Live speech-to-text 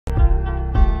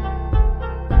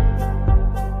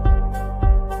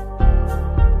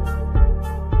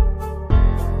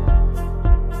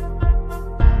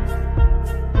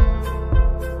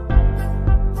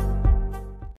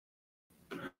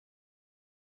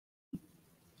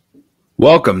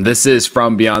Welcome. This is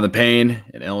From Beyond The Paign,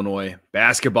 an Illinois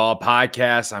basketball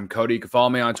podcast. I'm Cody. You can follow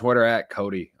me on Twitter at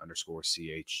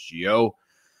Cody_CHGO.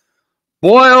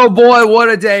 Boy, oh boy, what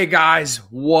a day, guys.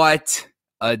 What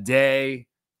a day.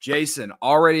 Jason,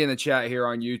 already in the chat here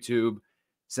on YouTube,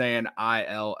 saying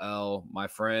ILL, my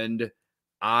friend.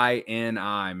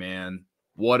 INI, man.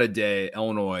 What a day.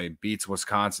 Illinois beats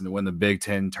Wisconsin to win the Big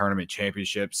Ten Tournament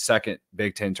Championship. Second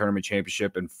Big Ten Tournament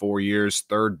Championship in 4 years.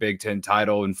 Third Big Ten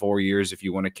title in 4 years, if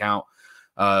you want to count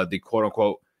the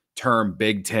quote-unquote term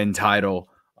Big Ten title.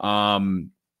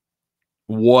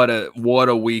 What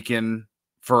a weekend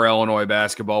for Illinois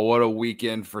basketball. What a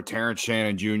weekend for Terrence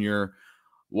Shannon Jr.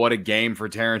 What a game for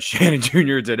Terrence Shannon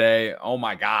Jr. today. Oh,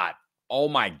 my God. Oh,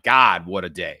 my God. What a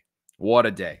day. What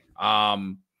a day.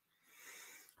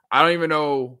 I don't even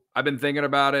know. I've been thinking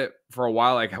about it for a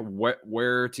while, like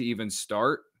where to even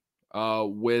start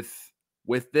with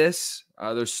this.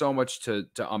 There's so much to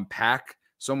unpack,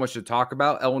 so much to talk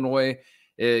about. Illinois,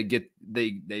 I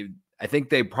think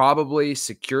they probably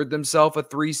secured themselves a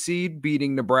 3 seed,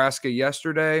 beating Nebraska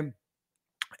yesterday,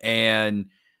 and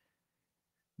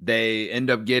they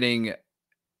end up getting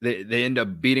they end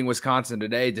up beating Wisconsin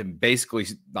today to basically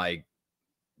like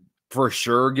for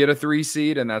sure get a 3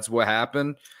 seed, and that's what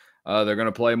happened. They're going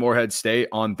to play Morehead State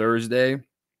on Thursday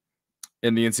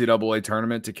in the NCAA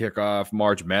tournament to kick off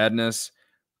March Madness.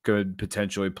 Could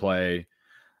potentially play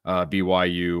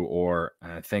BYU, or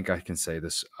I think I can say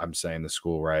this. I'm saying the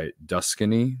school right.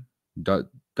 Duskany. They're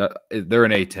an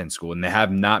A10 school, and they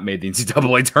have not made the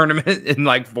NCAA tournament in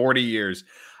like 40 years.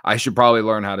 I should probably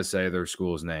learn how to say their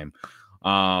school's name.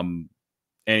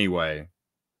 Anyway,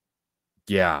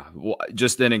 yeah,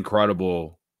 just an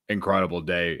incredible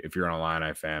day if you're an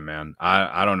Illini fan, man.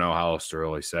 I don't know how else to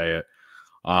really say it.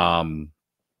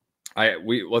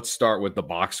 Let's start with the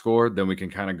box score, then we can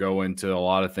kind of go into a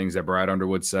lot of things that Brad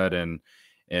Underwood said in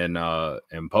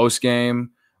post game.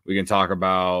 We'll talk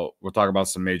about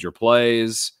some major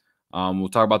plays. We'll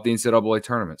talk about the NCAA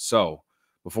tournament. So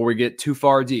before we get too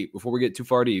far deep,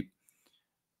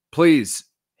 please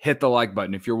hit the like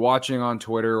button. If you're watching on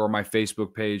Twitter or my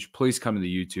Facebook page, please come to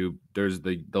the YouTube. There's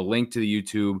the link to the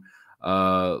YouTube,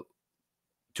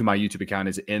 to my YouTube account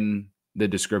is in the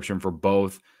description for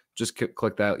both. Just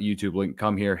click that YouTube link,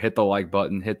 come here, hit the like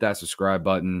button, hit that subscribe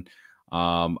button.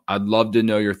 I'd love to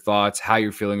know your thoughts, how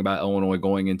you're feeling about Illinois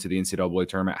going into the NCAA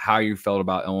tournament, how you felt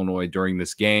about Illinois during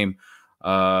this game,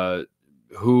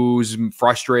 who's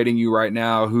frustrating you right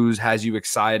now, who's has you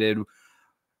excited,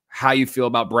 how you feel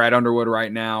about Brad Underwood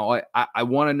right now. I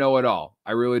want to know it all.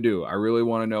 I really do. I really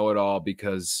want to know it all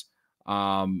because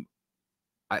I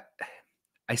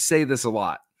say this a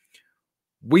lot.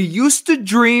 We used to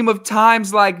dream of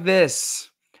times like this.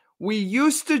 We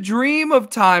used to dream of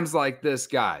times like this,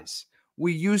 guys.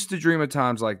 We used to dream of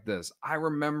times like this. I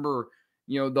remember,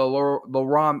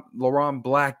 the Laurent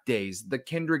Black days, the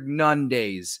Kendrick Nunn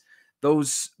days,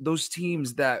 those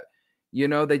teams that,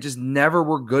 they just never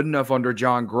were good enough under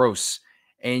John Gross.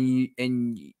 And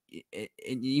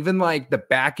even like the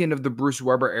back end of the Bruce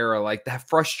Weber era, like the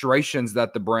frustrations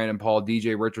that the Brandon Paul,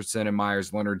 DJ Richardson, and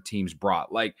Myers Leonard teams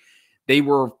brought. Like they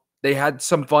had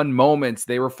some fun moments.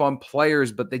 They were fun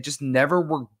players, but they just never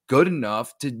were good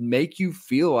enough to make you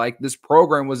feel like this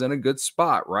program was in a good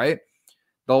spot, right?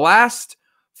 The last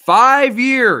 5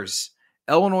 years,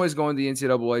 Illinois is going to the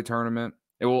NCAA tournament.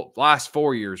 It will last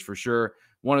 4 years for sure.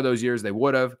 One of those years they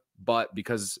would have, but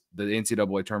because the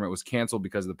NCAA tournament was canceled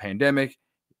because of the pandemic,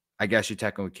 I guess you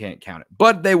technically can't count it.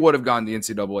 But they would have gone to the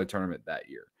NCAA tournament that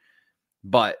year.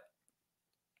 But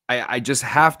I just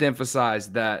have to emphasize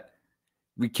that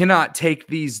we cannot take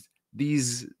the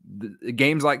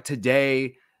games like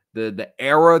today, the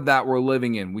era that we're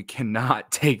living in, we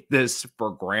cannot take this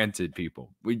for granted, people.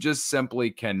 We just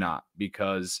simply cannot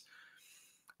because –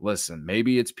 listen,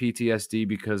 maybe it's PTSD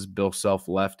because Bill Self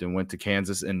left and went to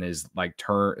Kansas and is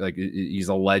he's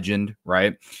a legend,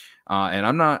 right? And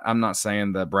I'm not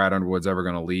saying that Brad Underwood's ever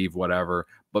going to leave, whatever,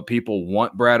 but people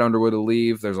want Brad Underwood to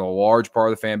leave. There's a large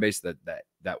part of the fan base that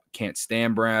can't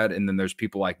stand Brad, and then there's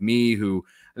people like me who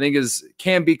I think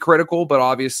can be critical, but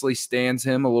obviously stands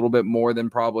him a little bit more than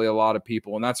probably a lot of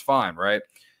people, and that's fine, right?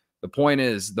 The point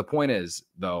is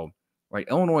though. Like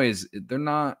Illinois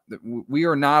we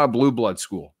are not a blue blood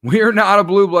school. We are not a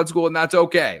blue blood school, and that's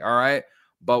okay. All right.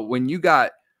 But when you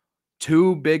got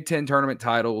 2 Big Ten tournament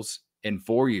titles in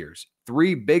 4 years,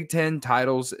 3 Big Ten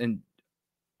titles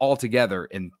altogether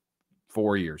in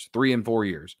 4 years, 3 and 4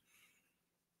 years.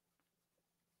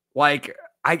 Like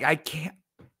I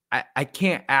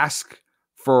can't ask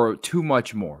for too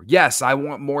much more. Yes, I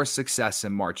want more success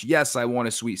in March. Yes, I want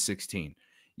a Sweet 16.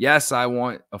 Yes, I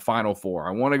want a Final Four.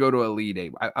 I want to go to Elite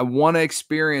Eight. I want to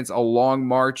experience a long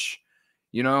march.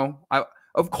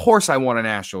 Of course I want a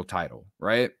national title,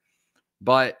 right?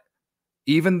 But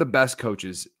even the best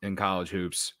coaches in college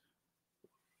hoops,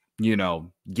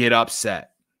 get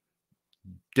upset,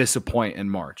 disappoint in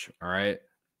March, all right?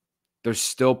 There's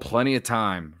still plenty of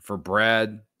time for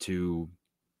Brad to,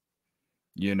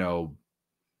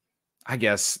 I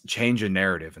guess, change a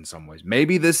narrative in some ways.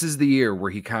 Maybe this is the year where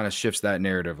he kind of shifts that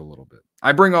narrative a little bit.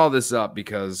 I bring all this up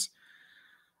because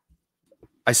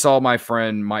I saw my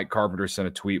friend Mike Carpenter send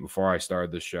a tweet before I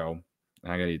started the show.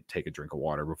 And I got to take a drink of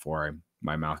water before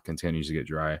my mouth continues to get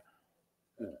dry.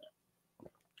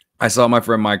 I saw my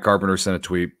friend Mike Carpenter send a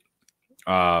tweet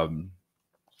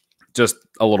just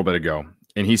a little bit ago.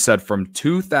 And he said from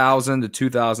 2000 to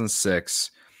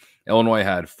 2006, Illinois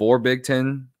had 4 Big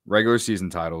Ten regular season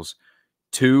titles,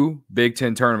 2 Big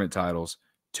Ten tournament titles,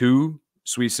 2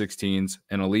 Sweet 16s,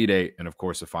 an Elite Eight, and of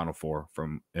course the Final Four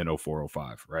in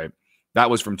 04-05, right? That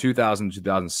was from 2000 to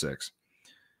 2006.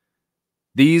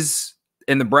 These,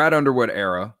 in the Brad Underwood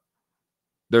era,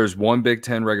 there's 1 Big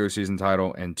Ten regular season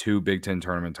title and 2 Big Ten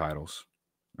tournament titles.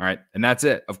 All right. And that's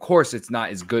it. Of course, it's not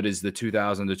as good as the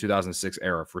 2000 to 2006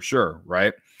 era for sure.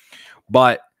 Right.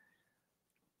 But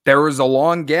there was a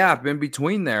long gap in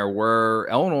between there where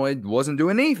Illinois wasn't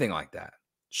doing anything like that.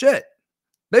 Shit.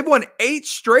 They've won 8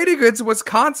 straight against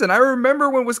Wisconsin. I remember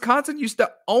when Wisconsin used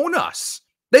to own us.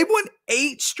 They've won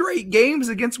 8 straight games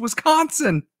against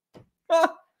Wisconsin.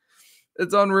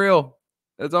 It's unreal.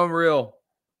 It's unreal.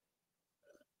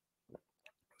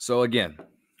 So again,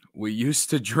 we used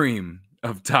to dream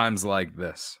of times like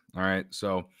this. All right.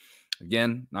 So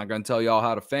again, not going to tell y'all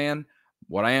how to fan.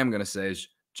 What I am going to say is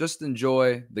just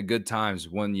enjoy the good times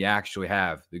when you actually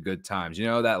have the good times. You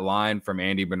know that line from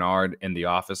Andy Bernard in The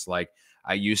Office, like,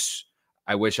 I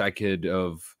wish I could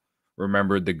have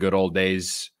remembered the good old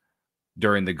days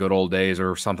during the good old days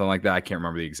or something like that. I can't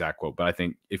remember the exact quote, but I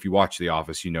think if you watch The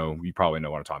Office, you probably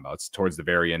know what I'm talking about. It's towards the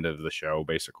very end of the show,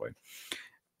 basically.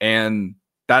 And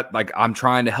that, like, I'm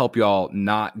trying to help y'all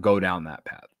not go down that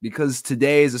path because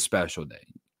today is a special day.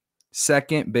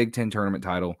 2nd Big Ten tournament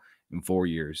title in 4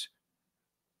 years.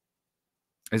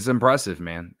 It's impressive,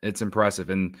 man. It's impressive.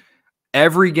 And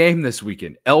every game this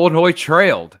weekend, Illinois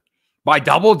trailed by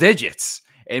double digits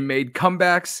and made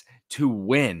comebacks to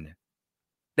win.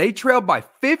 They trailed by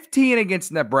 15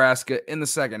 against Nebraska in the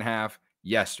second half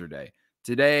yesterday.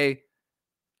 Today,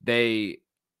 they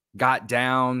got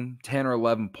down 10 or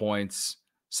 11 points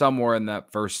somewhere in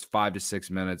that first 5 to 6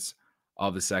 minutes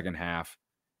of the second half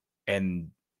and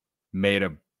made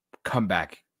a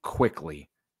comeback quickly,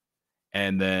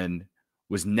 and then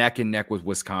was neck and neck with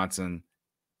Wisconsin.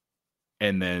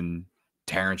 And then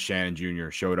Terrence Shannon Jr.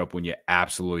 showed up when you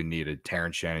absolutely needed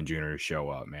Terrence Shannon Jr. to show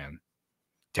up, man.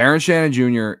 Terrence Shannon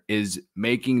Jr. is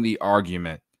making the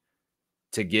argument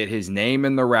to get his name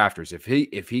in the rafters. If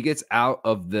he gets out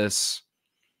of this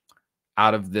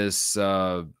off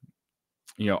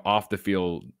the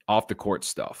field, off the court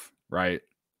stuff, right?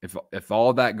 If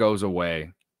all that goes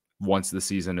away once the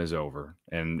season is over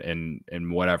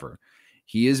and whatever,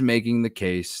 he is making the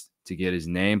case to get his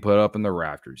name put up in the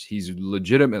rafters. He's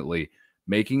legitimately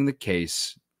making the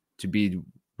case to be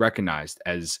recognized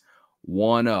as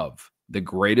one of the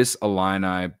greatest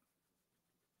Illini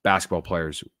basketball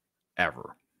players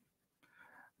ever.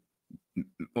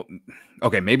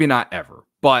 Okay, maybe not ever,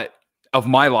 but of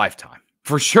my lifetime.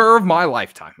 For sure of my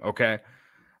lifetime, okay?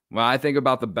 When I think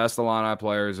about the best Illini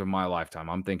players of my lifetime,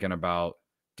 I'm thinking about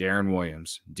Darren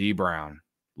Williams, D. Brown,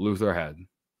 Luther Head,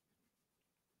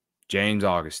 James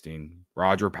Augustine,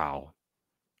 Roger Powell,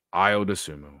 Ayo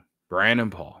Dosunmu, Brandon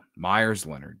Paul, Myers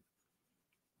Leonard,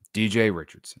 DJ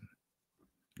Richardson.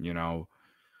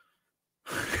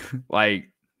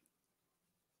 Like,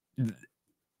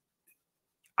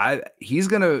 he's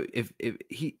gonna,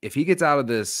 if he gets out of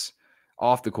this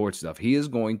off the court stuff, he is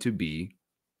going to be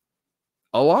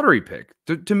a lottery pick.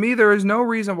 To me, there is no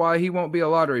reason why he won't be a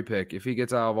lottery pick if he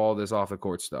gets out of all this off the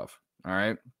court stuff. All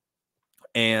right.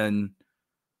 And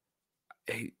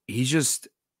he's just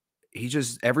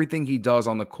everything he does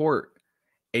on the court,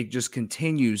 it just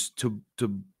continues to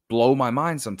blow my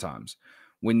mind sometimes.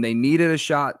 When they needed a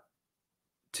shot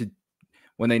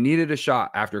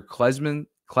after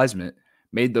Klesmit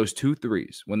made those 2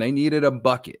 threes, when they needed a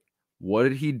bucket, what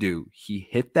did he do? He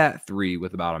hit that 3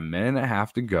 with about a minute and a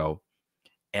half to go.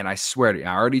 And I swear to you,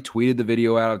 I already tweeted the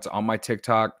video out. It's on my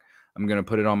TikTok. I'm going to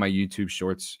put it on my YouTube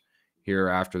shorts here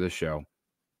after the show.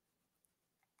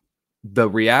 The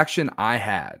reaction I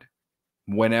had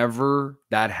whenever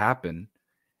that happened,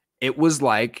 it was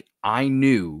like I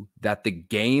knew that the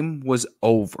game was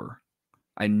over.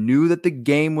 I knew that the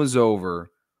game was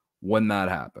over when that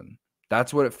happened.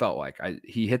 That's what it felt like.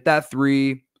 He hit that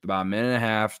three with about a minute and a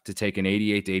half to take an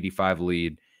 88-85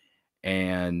 lead,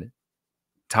 and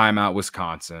timeout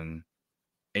Wisconsin.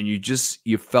 And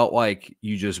you felt like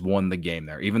you just won the game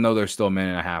there, even though there's still a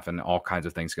minute and a half and all kinds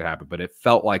of things could happen. But it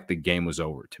felt like the game was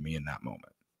over to me in that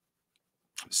moment.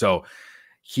 So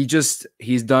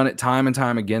he's done it time and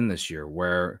time again this year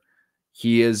where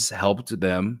he has helped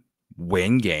them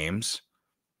win games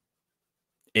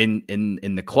in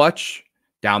the clutch,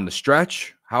 down the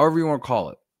stretch, however you want to call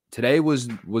it. Today was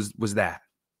that.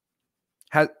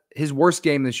 His worst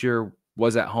game this year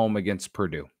was at home against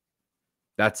Purdue.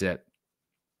 That's it.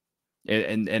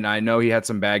 And I know he had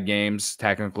some bad games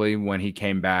technically when he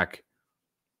came back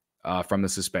from the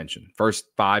suspension. First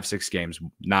 5-6 games,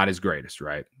 not his greatest,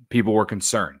 right? People were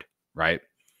concerned, right?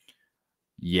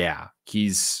 Yeah,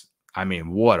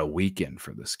 what a weekend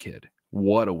for this kid.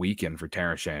 What a weekend for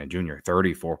Terrence Shannon Jr.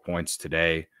 34 points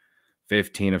today,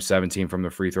 15 of 17 from the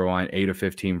free throw line, 8 of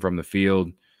 15 from the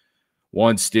field,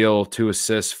 1 steal, 2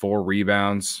 assists, 4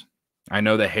 rebounds. I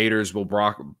know the haters will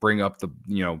bring up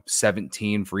the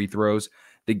 17 free throws.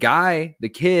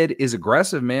 The kid is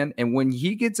aggressive, man. And when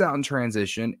he gets out in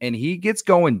transition and he gets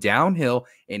going downhill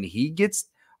and he gets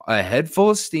a head full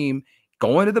of steam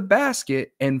going to the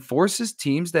basket and forces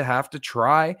teams to have to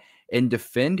try and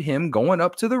defend him going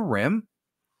up to the rim,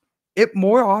 it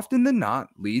more often than not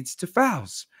leads to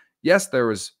fouls. Yes, there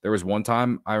was one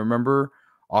time I remember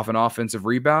off an offensive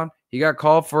rebound, he got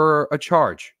called for a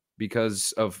charge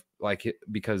because of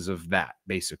that,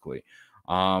 basically.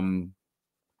 There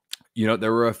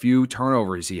were a few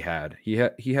turnovers he had. He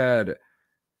had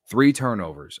 3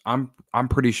 turnovers. I'm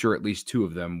pretty sure at least 2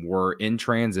 of them were in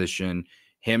transition,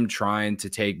 him trying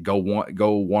to go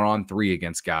 1-on-3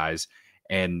 against guys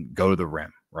and go to the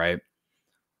rim, right?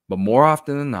 But more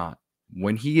often than not,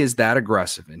 when he is that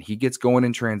aggressive and he gets going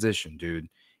in transition, dude,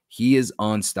 he is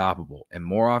unstoppable. And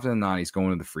more often than not, he's going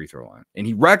to the free throw line. And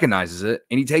he recognizes it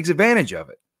and he takes advantage of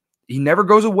it. He never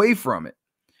goes away from it.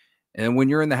 And when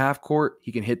you're in the half court,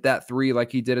 he can hit that 3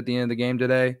 like he did at the end of the game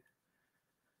today.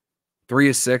 3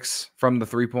 of 6 from the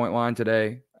 3-point line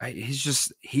today.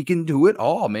 He can do it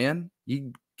all, man.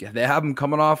 They have him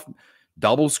coming off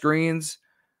double screens,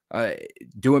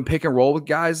 doing pick and roll with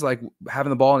guys, like having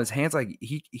the ball in his hands. Like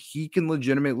he can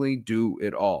legitimately do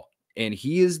it all. And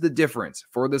he is the difference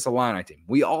for this Illini team.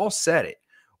 We all said it.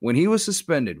 When he was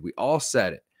suspended, we all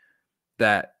said it,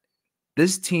 that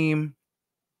this team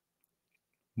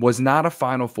was not a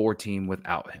Final Four team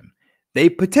without him. They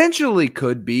potentially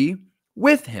could be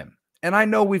with him. And I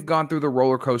know we've gone through the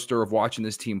roller coaster of watching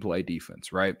this team play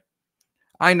defense, right?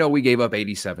 I know we gave up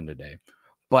 87 today,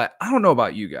 but I don't know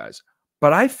about you guys,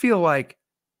 but I feel like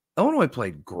Illinois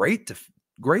played great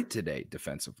today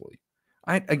defensively.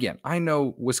 I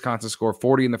know Wisconsin scored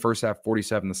 40 in the first half,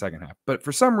 47 in the second half, but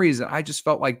for some reason, I just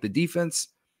felt like the defense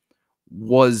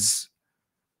was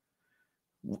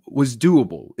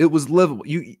doable. It was livable.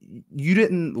 You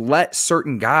didn't let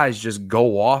certain guys just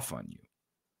go off on you.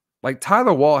 Like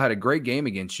Tyler Wall had a great game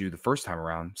against you the first time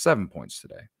around, 7 points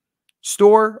today.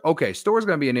 Storr's going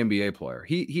to be an NBA player.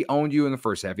 He owned you in the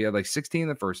first half. He had like 16 in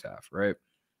the first half, right?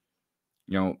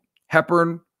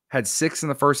 Hepburn had 6 in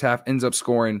the first half, ends up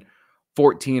scoring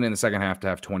 14 in the second half to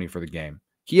have 20 for the game.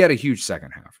 He had a huge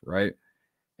second half, right?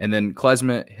 And then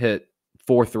Klesmit hit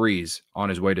 4 threes on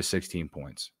his way to 16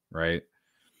 points, right?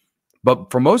 But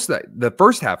for most of the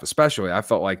first half especially, I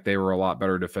felt like they were a lot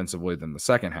better defensively than the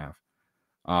second half.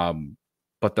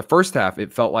 But the first half,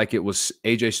 it felt like it was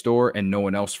AJ Storr and no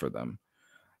one else for them.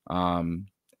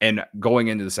 And going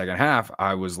into the second half,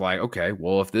 I was like, okay,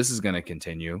 well, if this is going to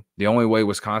continue, the only way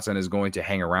Wisconsin is going to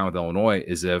hang around with Illinois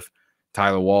is if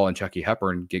Tyler Wall and Chucky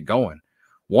Hepburn get going.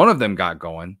 One of them got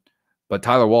going, but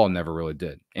Tyler Wall never really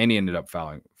did. And he ended up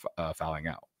fouling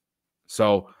out.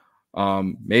 So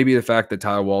maybe the fact that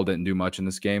Tyler Wall didn't do much in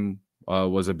this game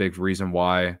was a big reason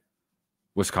why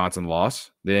Wisconsin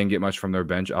lost. They didn't get much from their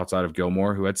bench outside of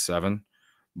Gilmore, who had 7.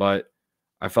 But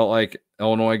I felt like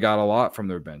Illinois got a lot from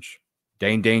their bench.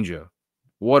 Dane Danger.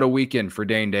 What a weekend for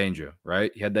Dane Danger,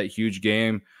 right? He had that huge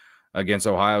game against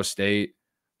Ohio State.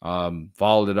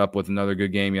 Followed it up with another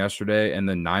good game yesterday. And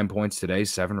then 9 points today,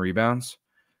 7 rebounds.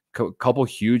 Couple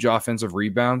huge offensive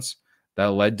rebounds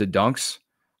that led to dunks.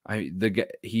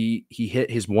 He hit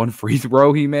his 1 free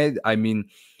throw he made. I mean,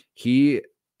 he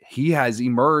has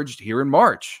emerged here in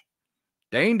March.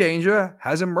 Dane Danger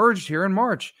has emerged here in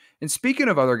March. And speaking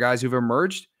of other guys who've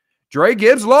emerged, Dre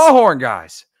Gibbs Lawhorn,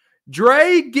 guys.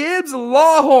 Dre Gibbs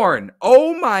Lawhorn.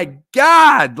 Oh my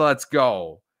God, let's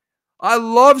go. I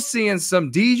love seeing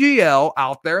some DGL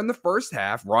out there in the first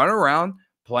half, running around,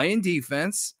 playing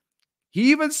defense.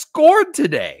 He even scored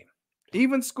today. He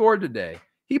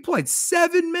played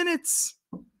 7 minutes.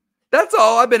 That's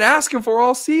all I've been asking for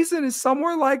all season, is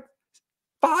somewhere like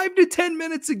 5 to 10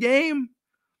 minutes a game.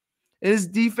 His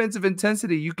defensive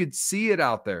intensity, you could see it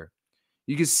out there.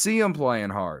 You could see him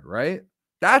playing hard, right?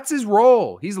 That's his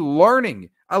role. He's learning.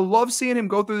 I love seeing him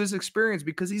go through this experience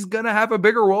because he's going to have a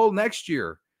bigger role next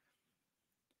year.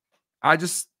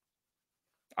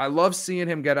 I love seeing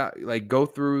him get out, like go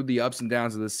through the ups and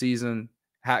downs of the season,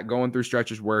 going through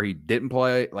stretches where he didn't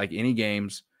play like any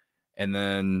games. And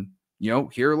then,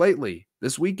 here lately,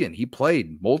 this weekend, he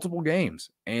played multiple games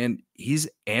and he's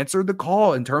answered the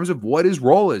call in terms of what his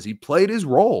role is. He played his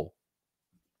role.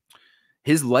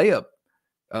 His layup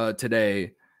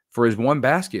today for his one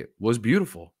basket was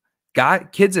beautiful.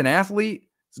 Kid's an athlete.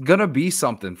 It's going to be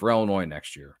something for Illinois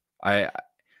next year. I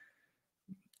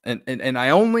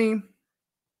only,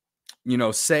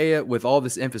 say it with all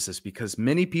this emphasis because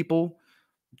many people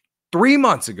 3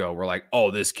 months ago were like, oh,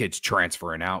 this kid's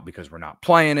transferring out because we're not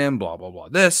playing him, blah, blah, blah.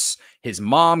 His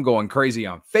mom going crazy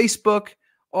on Facebook,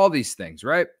 all these things,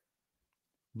 right?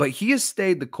 But he has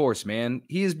stayed the course, man.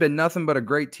 He has been nothing but a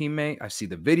great teammate. I see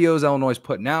the videos Illinois is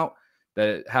putting out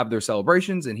that have their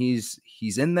celebrations, and he's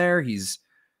in there. He's,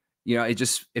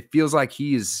 it feels like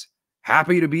he's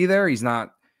happy to be there. He's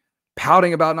not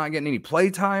pouting about not getting any play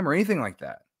time or anything like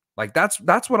that. Like that's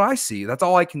what I see. That's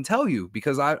all I can tell you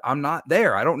because I'm not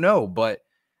there. I don't know, but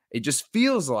it just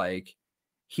feels like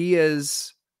he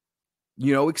has,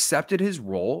 accepted his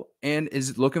role and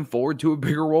is looking forward to a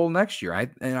bigger role next year.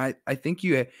 I think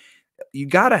you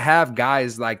got to have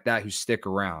guys like that who stick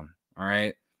around. All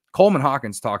right. Coleman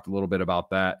Hawkins talked a little bit about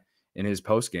that in his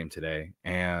postgame today.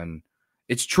 And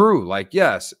it's true. Like,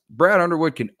 yes, Brad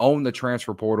Underwood can own the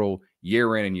transfer portal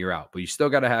year in and year out, but you still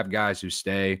got to have guys who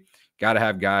stay, got to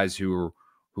have guys who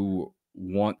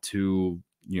want to,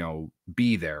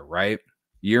 be there, right?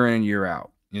 Year in and year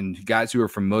out. And guys who are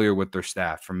familiar with their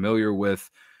staff, familiar with,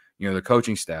 the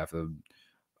coaching staff,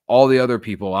 all the other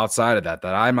people outside of that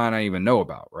I might not even know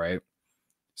about, right?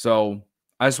 So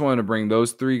I just wanted to bring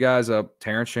those three guys up: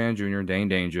 Terrence Shannon Jr., Dane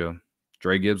Danger,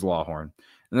 Dre Gibbs Lawhorn,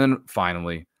 and then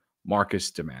finally,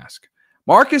 Marcus Domask.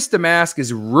 Marcus Domask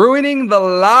is ruining the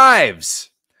lives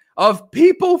of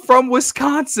people from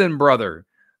Wisconsin, brother.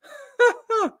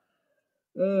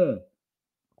 And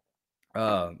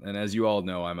as you all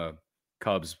know, I'm a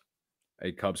Cubs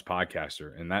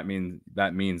podcaster, and that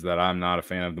means that I'm not a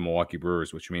fan of the Milwaukee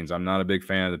Brewers, which means I'm not a big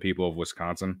fan of the people of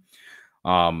Wisconsin.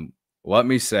 Let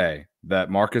me say that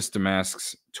Marcus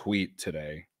Domask's tweet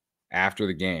today after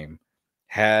the game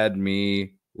had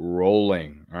me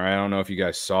rolling. All right, I don't know if you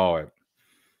guys saw it,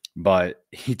 but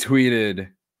he tweeted,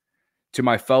 "To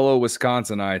my fellow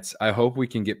Wisconsinites, I hope we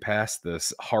can get past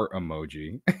this heart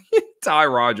emoji." Ty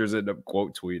Rogers ended up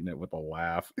quote tweeting it with a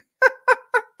laugh.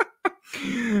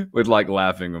 With like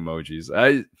laughing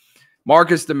emojis.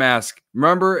 Marcus Domask,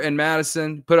 remember in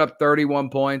Madison, put up 31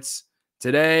 points.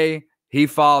 Today, he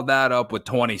followed that up with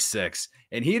 26.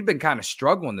 And he had been kind of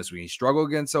struggling this week. He struggled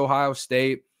against Ohio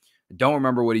State. I don't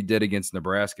remember what he did against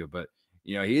Nebraska, but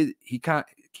he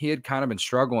had kind of been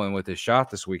struggling with his shot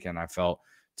this weekend, I felt.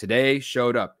 Today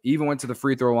showed up. Even went to the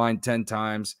free throw line 10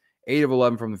 times, 8 of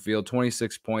 11 from the field,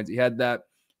 26 points. He had that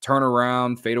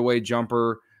turnaround, fadeaway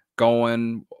jumper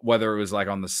going, whether it was like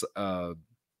on the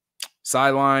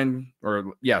sideline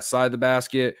or, side of the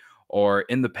basket or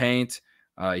in the paint.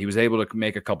 He was able to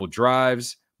make a couple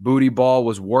drives. Booty ball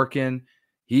was working.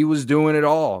 He was doing it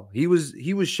all. He was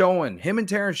showing. Him and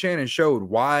Terrence Shannon showed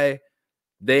why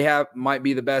they might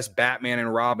be the best Batman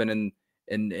and Robin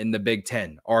in the Big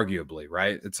Ten, arguably,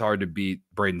 right? It's hard to beat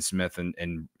Braden Smith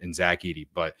and Zach Edey.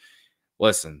 But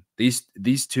listen,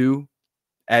 these two,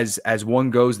 as one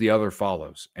goes, the other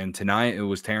follows. And tonight it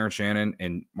was Terrence Shannon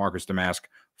and Marcus Domask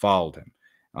followed him.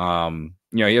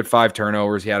 He had 5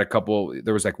 turnovers. He had a couple.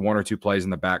 There was like 1 or 2 plays in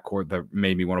the backcourt that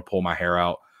made me want to pull my hair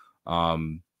out.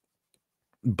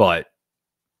 But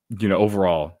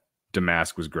overall,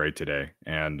 Domask was great today,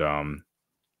 and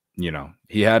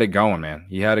he had it going, man.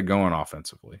 He had it going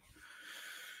offensively.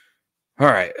 All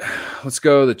right, let's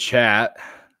go to the chat.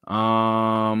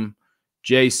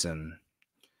 Jason,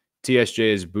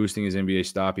 TSJ is boosting his NBA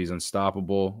stop. He's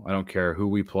unstoppable. I don't care who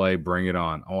we play. Bring it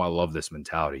on. Oh, I love this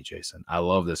mentality, Jason. I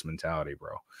love this mentality,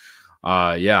 bro.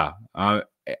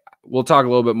 We'll talk a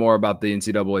little bit more about the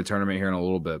NCAA tournament here in a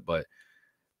little bit, but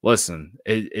listen,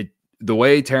 the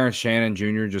way Terrence Shannon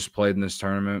Jr. just played in this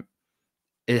tournament,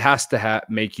 it has to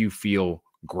make you feel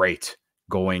great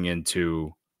going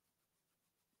into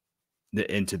the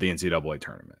NCAA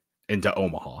tournament, into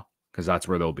Omaha, because that's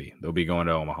where they'll be. They'll be going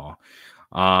to Omaha.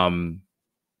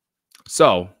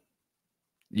 So,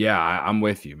 yeah, I'm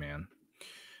with you, man.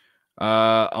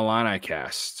 Illini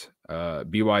cast.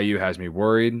 BYU has me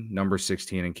worried. Number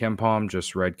 16 in KenPom.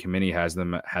 Just read Committee had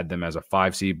them as a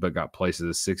 5 seed, but got placed as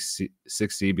a 6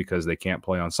 seed because they can't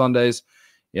play on Sundays.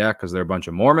 Yeah, because they're a bunch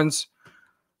of Mormons.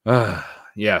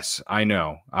 Yes, I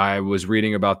know. I was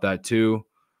reading about that too.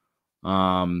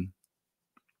 BYU's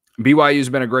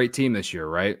been a great team this year,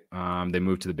 right? They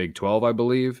moved to the Big 12, I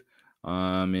believe.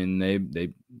 And they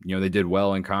did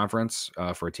well in conference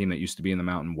for a team that used to be in the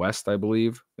Mountain West, I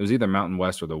believe. It was either Mountain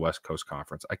West or the West Coast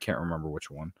Conference. I can't remember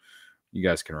which one. You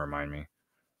guys can remind me.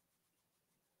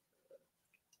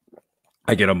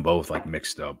 I get them both like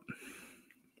mixed up.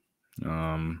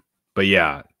 But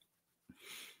yeah,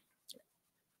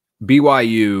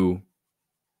 BYU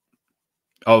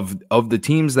of the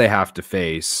teams they have to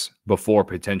face before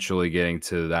potentially getting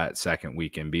to that second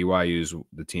weekend, BYU's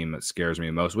the team that scares me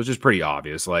the most, which is pretty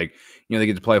obvious. Like, they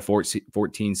get to play a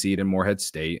 14 seed in Morehead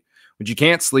State, which you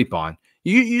can't sleep on.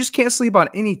 You just can't sleep on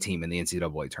any team in the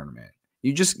NCAA tournament.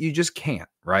 You just can't,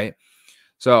 right?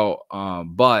 So,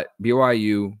 but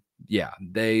BYU, yeah,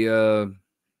 they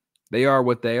are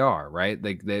what they are, right?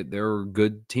 They're a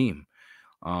good team.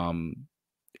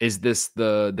 Is this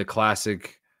the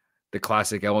classic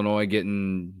Illinois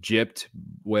getting gypped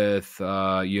with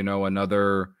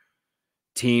another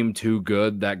team too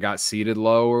good that got seeded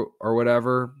low or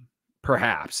whatever?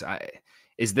 Perhaps.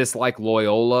 Is this like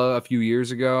Loyola a few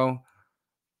years ago?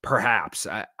 Perhaps.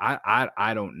 I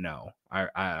don't know.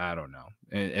 I don't know.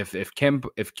 If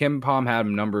KenPom had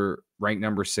them ranked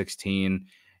number 16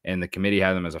 and the committee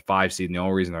had them as a 5 seed, and the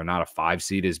only reason they're not a 5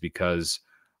 seed is because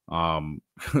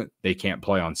they can't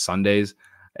play on Sundays.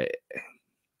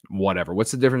 Whatever.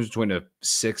 What's the difference between a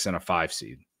 6 and a 5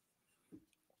 seed?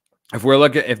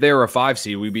 If they were a 5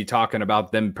 seed, we'd be talking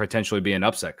about them potentially being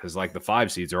upset, because like the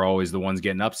 5 seeds are always the ones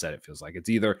getting upset. It feels like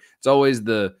it's always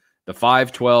the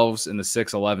 5-12s and the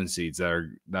 6-11 seeds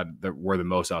that where the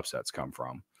most upsets come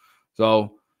from.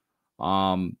 So,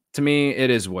 to me, it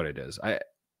is what it is. I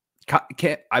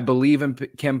believe in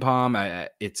KenPom.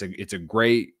 It's a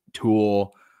great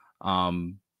tool. But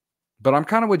I'm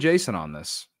kind of with Jason on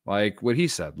this. Like what he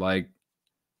said, like,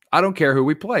 I don't care who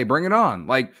we play, bring it on.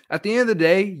 Like, at the end of the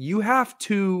day, you have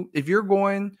to, if you're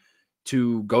going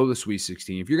to go to the Sweet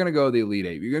 16, if you're going to go to the Elite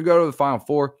 8, if you're going to go to the Final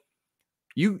Four,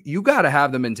 you got to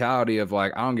have the mentality of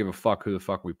like, I don't give a fuck who the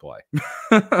fuck we play.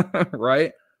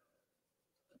 Right?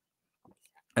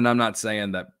 And I'm not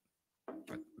saying that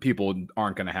people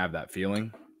aren't going to have that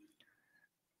feeling.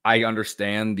 I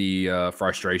understand the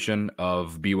frustration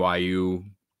of BYU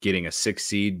getting a 6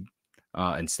 seed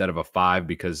instead of a 5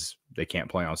 because they can't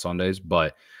play on Sundays,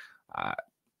 but I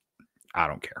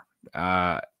don't care.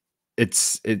 I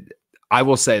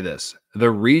will say this: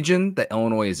 the region that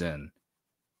Illinois is in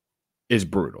is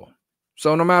brutal.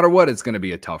 So no matter what, it's going to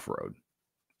be a tough road.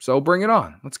 So bring it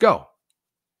on. Let's go.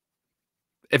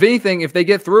 If anything, if they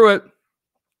get through it,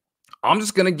 I'm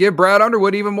just going to give Brad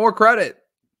Underwood even more credit.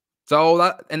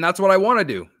 So that's what I want to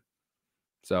do.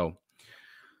 So,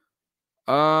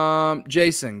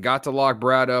 Jason got to lock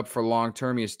Brad up for long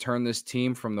term. He has turned this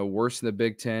team from the worst in the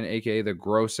Big Ten, aka the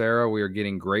gross era. We are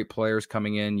getting great players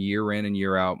coming in and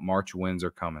year out. March wins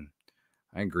are coming.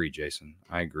 I agree, Jason.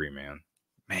 I agree, man.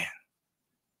 I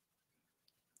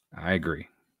agree.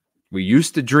 We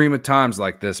used to dream of times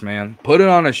like this, man. Put it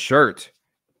on a shirt.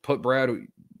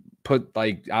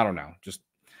 Like, I don't know. Just,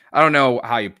 I don't know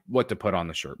what to put on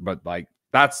the shirt, but like,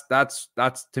 that's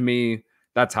to me,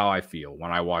 that's how I feel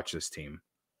when I watch this team.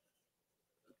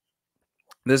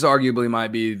 This arguably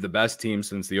might be the best team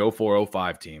since the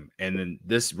 04-05 team. And then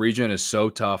this region is so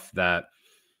tough that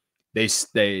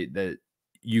that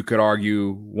you could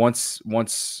argue once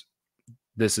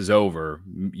this is over,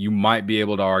 you might be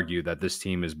able to argue that this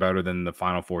team is better than the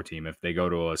Final Four team if they go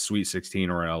to a Sweet 16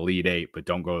 or an Elite 8, but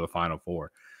don't go to the Final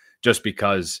Four, just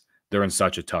because they're in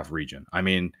such a tough region. I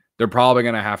mean, they're probably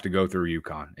going to have to go through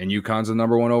UConn, and UConn's the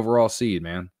number 1 overall seed,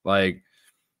 man. Like,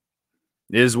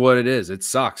 it is what it is. It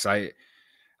sucks. I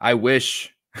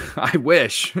wish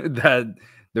that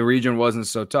the region wasn't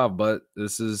so tough, but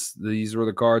these were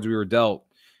the cards we were dealt.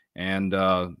 And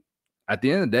at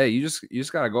the end of the day, you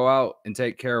just got to go out and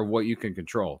take care of what you can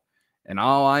control. And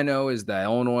all I know is that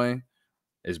Illinois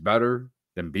is better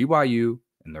than BYU,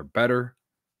 and they're better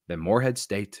than Morehead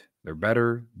State. They're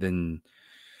better than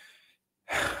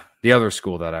the other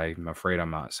school that I'm afraid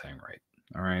I'm not saying right.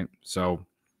 All right. So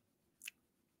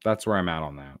that's where I'm at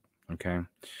on that. Okay.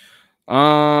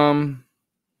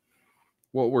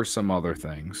 What were some other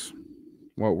things?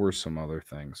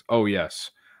 Oh,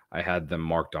 yes. I had them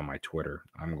marked on my Twitter.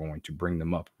 I'm going to bring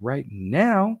them up right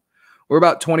now. we're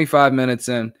about 25 minutes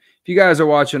in. If you guys are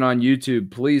watching on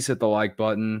YouTube, please hit the like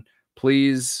button.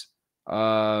 Please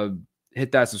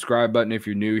hit that subscribe button if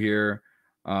you're new here.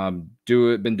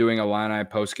 Been doing Illini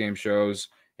post-game shows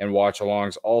and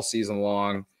watch-alongs all season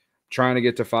long. Trying to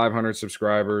get to 500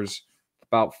 subscribers.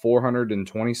 About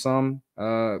 420 some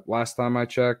last time I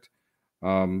checked.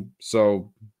 So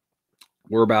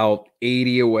we're about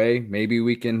 80 away. Maybe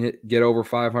we can get over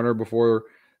 500 before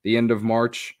the end of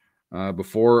March.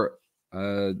 Hopefully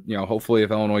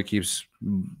if Illinois keeps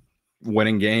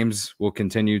winning games, we'll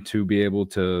continue to be able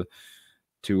to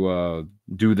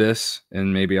do this,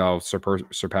 and maybe I'll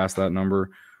surpass that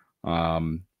number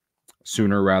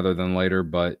sooner rather than later.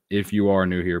 But if you are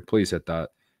new here, please hit that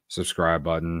subscribe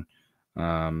button.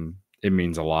 It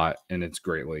means a lot, and it's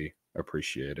greatly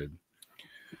appreciated.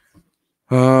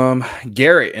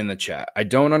 Garrett in the chat. I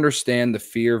don't understand the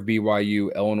fear of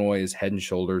BYU. Illinois is head and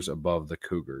shoulders above the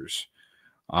Cougars.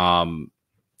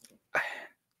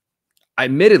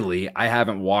 Admittedly, I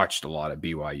haven't watched a lot of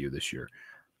BYU this year.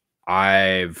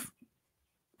 I've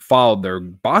followed their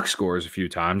box scores a few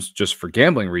times just for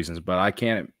gambling reasons, but I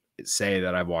can't say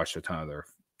that I've watched a ton of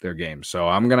their games. So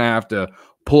I'm going to have to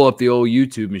pull up the old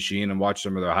YouTube machine and watch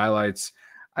some of their highlights.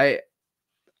 I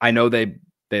know they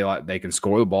can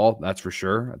score the ball. That's for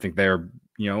sure. I think they're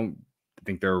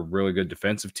a really good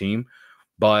defensive team,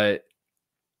 but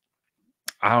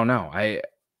I don't know.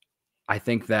 I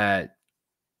think that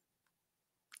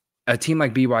a team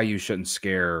like BYU shouldn't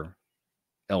scare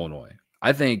Illinois.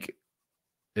 I think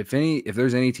if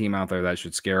there's any team out there that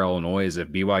should scare Illinois is if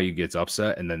BYU gets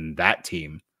upset and then that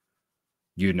team,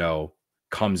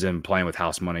 comes in playing with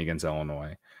house money against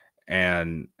Illinois.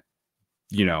 And,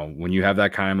 when you have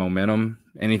that kind of momentum,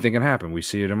 anything can happen. We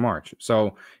see it in March.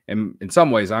 So in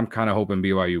some ways, I'm kind of hoping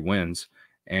BYU wins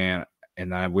and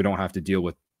that we don't have to deal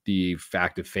with the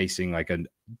fact of facing like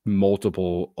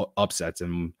multiple upsets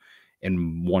in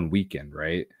one weekend,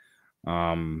 right?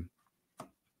 I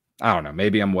don't know.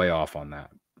 Maybe I'm way off on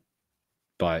that.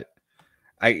 But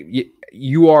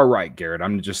you are right, Garrett.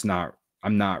 I'm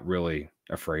not really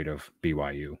afraid of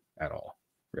BYU at all,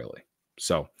 really.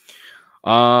 So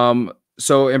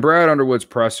in Brad Underwood's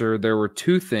presser, there were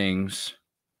two things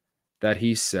that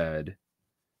he said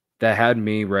that had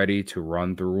me ready to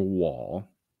run through a wall.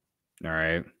 All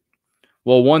right.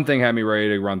 Well, one thing had me ready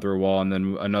to run through a wall, and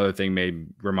then another thing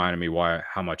reminded me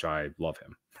how much I love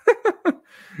him.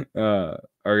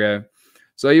 Okay.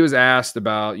 So he was asked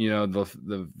about,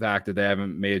 the fact that they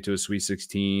haven't made it to a Sweet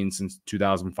 16 since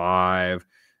 2005.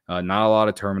 Not a lot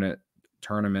of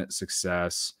tournament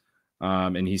success.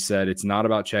 And he said, it's not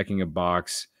about checking a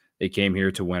box. I came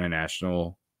here to win a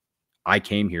national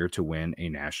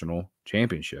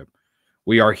championship.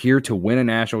 We are here to win a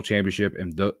national championship.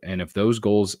 And if those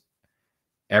goals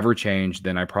ever change,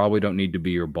 then I probably don't need to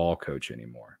be your ball coach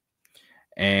anymore.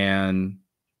 And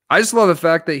I just love the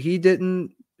fact that he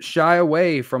didn't shy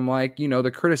away from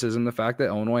the criticism, the fact that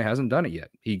Illinois hasn't done it yet.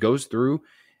 He goes through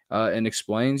and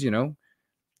explains,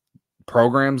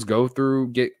 programs go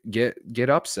through, get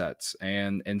upsets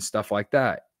and stuff like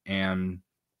that. And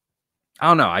I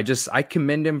don't know. I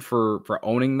commend him for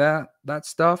owning that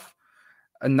stuff.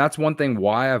 And that's one thing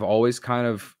why I've always kind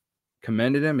of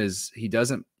commended him is he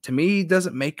doesn't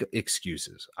make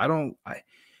excuses. You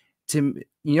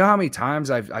know how many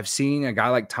times I've seen a guy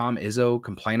like Tom Izzo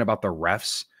complain about the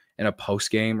refs in a post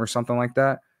game or something like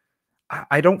that.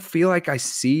 I don't feel like I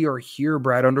see or hear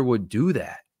Brad Underwood do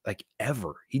that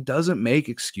ever. He doesn't make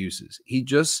excuses.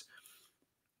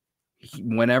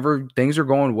 Whenever things are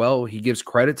going well, he gives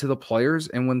credit to the players,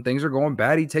 and when things are going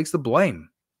bad, he takes the blame.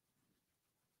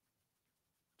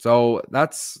 So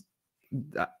that's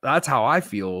how I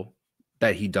feel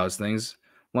that he does things.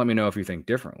 Let me know if you think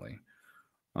differently.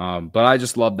 But I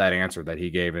just love that answer that he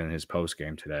gave in his post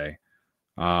game today.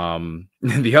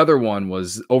 The other one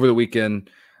was over the weekend.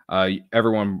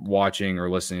 Everyone watching or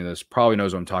listening to this probably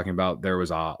knows what I'm talking about. There was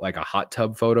a hot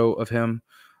tub photo of him,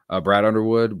 Brad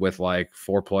Underwood, with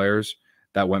 4 players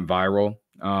that went viral.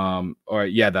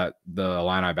 That the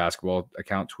Illini basketball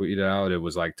account tweeted out. It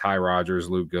was Ty Rodgers,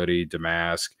 Luke Goody,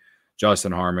 Domask,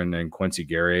 Justin Harmon, and Quincy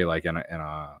Gary, in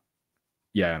a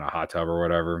hot tub or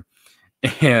whatever.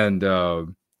 And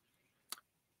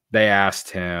they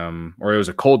asked him, or it was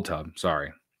a cold tub,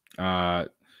 sorry.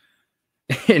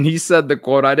 And he said the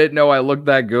quote, "I didn't know I looked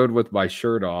that good with my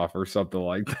shirt off," or something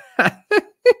like that.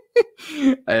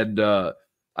 And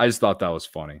I just thought that was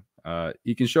funny.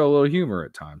 He can show a little humor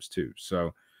at times too.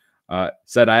 So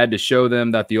said I had to show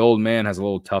them that the old man has a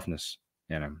little toughness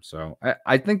in him. So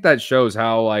I think that shows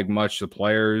how much the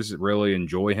players really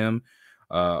enjoy him,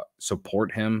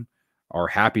 support him, are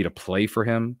happy to play for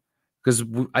him. Because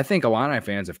I think Illini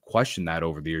fans have questioned that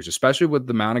over the years, especially with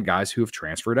the amount of guys who have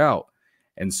transferred out.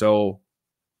 And so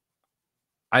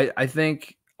I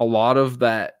think a lot of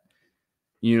that,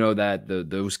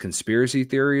 those conspiracy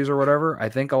theories or whatever, I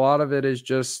think a lot of it is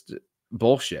just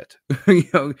bullshit.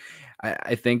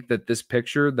 I think that this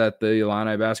picture that the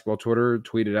Illini basketball Twitter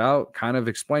tweeted out kind of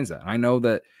explains that. I know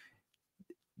that,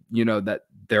 that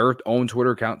their own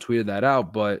Twitter account tweeted that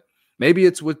out, but maybe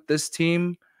it's with this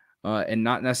team and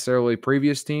not necessarily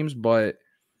previous teams, but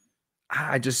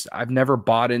I've never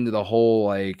bought into the whole,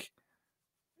 like,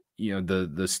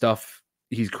 the stuff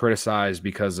he's criticized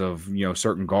because of,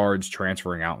 certain guards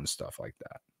transferring out and stuff like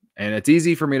that. And it's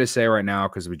easy for me to say right now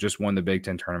because we just won the Big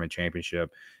Ten tournament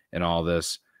championship and all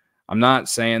this. I'm not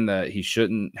saying that he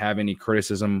shouldn't have any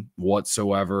criticism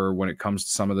whatsoever when it comes to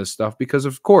some of this stuff, because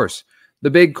of course the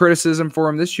big criticism for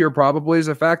him this year probably is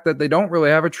the fact that they don't really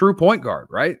have a true point guard,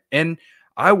 right? And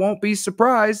I won't be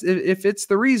surprised if it's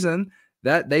the reason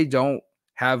that they don't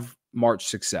have March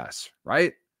success,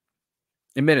 right?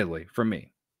 Admittedly, from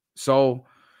me. So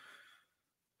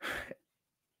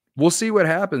we'll see what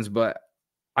happens, but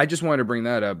I just wanted to bring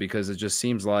that up because it just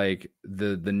seems like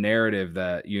the narrative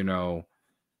that,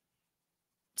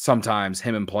 sometimes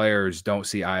him and players don't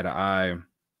see eye to eye.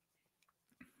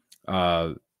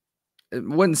 I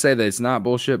wouldn't say that it's not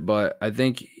bullshit, but I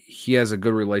think he has a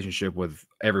good relationship with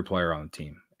every player on the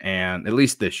team, and at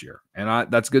least this year.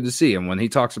 And that's good to see. And when he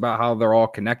talks about how they're all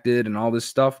connected and all this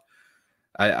stuff,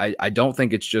 I don't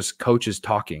think it's just coaches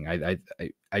talking.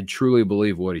 I truly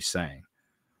believe what he's saying.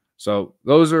 So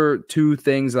those are two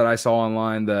things that I saw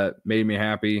online that made me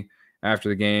happy after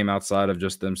the game, outside of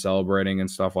just them celebrating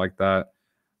and stuff like that.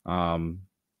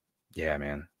 Yeah,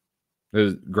 man. It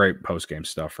was great post-game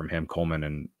stuff from him,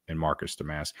 Coleman, and Marcus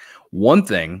Domask. One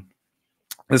thing,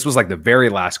 this was like the very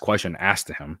last question asked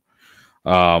to him.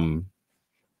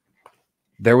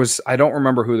 There was, I don't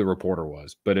remember who the reporter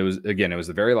was, but it was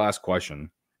the very last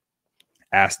question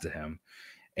asked to him.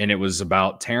 And it was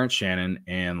about Terrence Shannon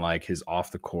and like his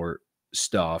off the court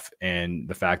stuff and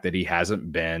the fact that he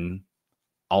hasn't been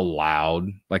allowed,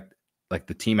 like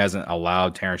the team hasn't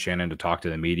allowed Terrence Shannon to talk to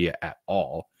the media at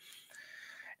all.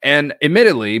 And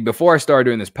admittedly, before I started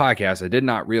doing this podcast, I did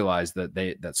not realize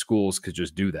that schools could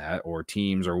just do that, or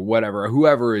teams or whatever,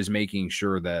 whoever is making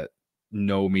sure that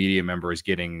no media member is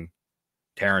getting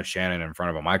Terrence Shannon in front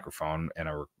of a microphone and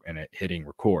it hitting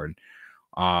record.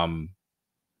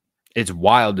 It's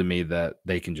wild to me that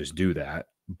they can just do that.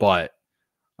 But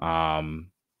Brad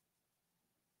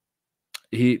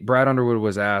Underwood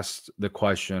was asked the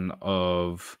question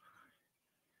of,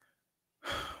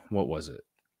 what was it?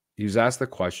 He was asked the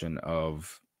question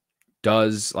of,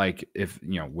 does, like, if,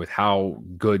 with how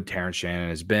good Terrence Shannon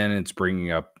has been, it's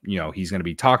bringing up, he's going to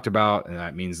be talked about, and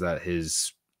that means that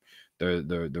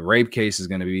the rape case is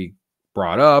going to be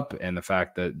brought up, and the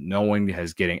fact that no one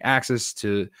has getting access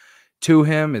to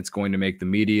him, it's going to make the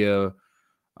media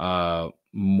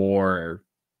more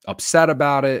upset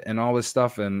about it and all this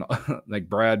stuff. And like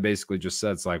Brad basically just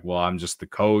said, it's like, well, I'm just the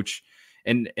coach.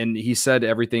 And he said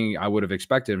everything I would have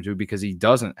expected him to, because he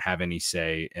doesn't have any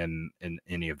say in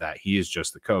any of that. He is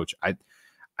just the coach. I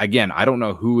don't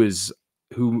know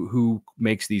who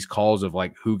makes these calls of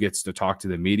like who gets to talk to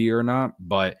the media or not,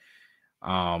 but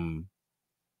I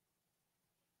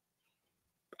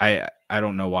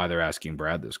don't know why they're asking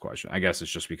Brad this question. I guess it's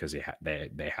just because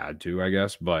they had to, I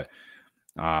guess. But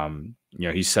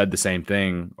he said the same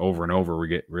thing over and over. We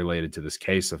get related to this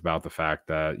case about the fact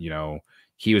that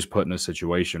he was put in a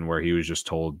situation where he was just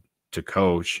told to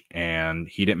coach, and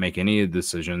he didn't make any of the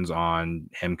decisions on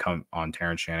on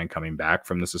Terrence Shannon coming back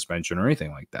from the suspension or anything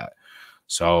like that.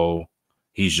 So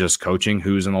he's just coaching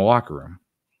who's in the locker room,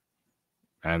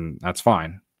 and that's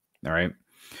fine. All right.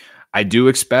 I do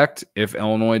expect, if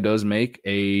Illinois does make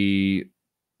a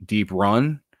deep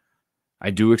run,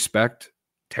 I do expect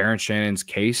Terrence Shannon's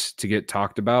case to get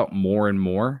talked about more and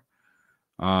more.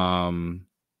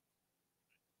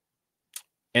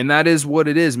 And that is what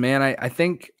it is, man. I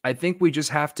think we just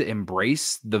have to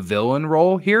embrace the villain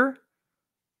role here,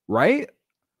 right?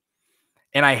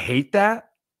 And I hate that.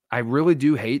 I really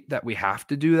do hate that we have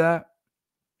to do that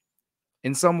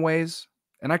in some ways.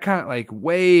 And I kind of, like,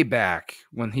 way back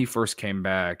when he first came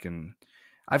back, and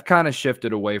I've kind of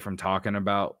shifted away from talking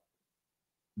about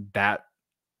that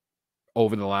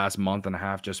over the last month and a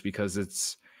half, just because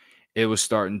it was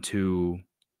starting to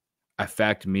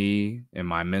affect me and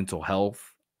my mental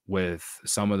health with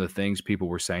some of the things people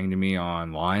were saying to me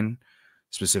online,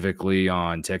 specifically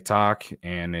on TikTok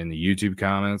and in the YouTube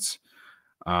comments.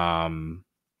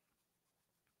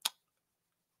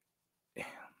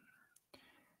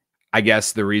 I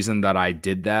guess the reason that I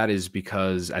did that is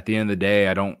because at the end of the day,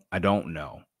 I don't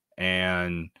know.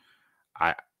 And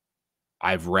I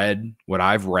I've read what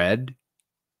I've read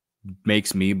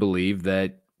makes me believe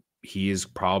that he is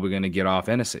probably going to get off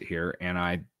innocent here. And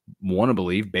I want to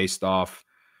believe, based off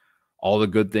all the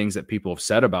good things that people have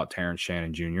said about Terrence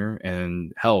Shannon Jr.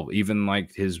 and hell, even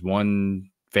like his one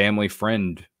family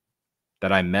friend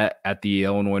that I met at the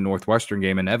Illinois Northwestern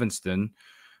game in Evanston,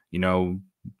 a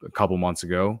couple months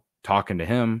ago, talking to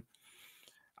him,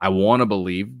 I want to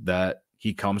believe that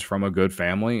he comes from a good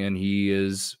family and he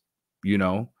is,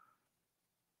 getting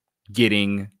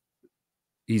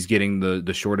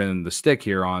the short end of the stick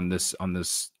here on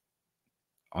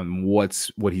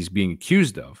what he's being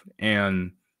accused of.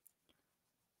 And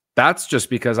that's just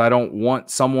because I don't want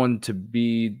someone to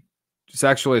be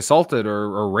sexually assaulted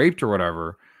or raped or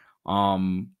whatever.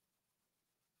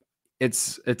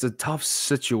 It's a tough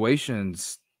situation.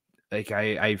 Like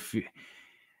I feel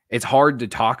it's hard to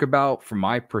talk about from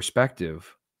my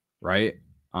perspective, right?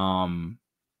 I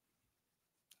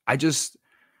guess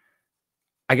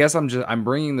I'm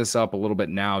bringing this up a little bit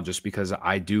now just because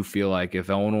I do feel like if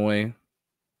Illinois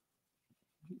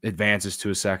advances to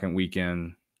a second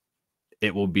weekend,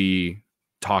 it will be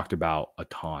talked about a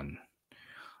ton.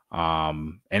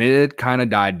 And it kind of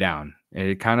died down.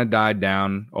 It kind of died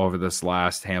down over this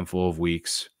last handful of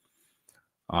weeks.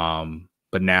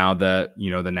 But now that,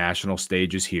 the national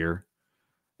stage is here,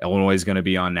 Illinois is going to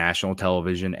be on national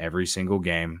television every single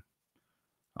game.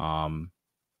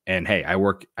 And hey, I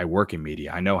work in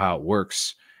media. I know how it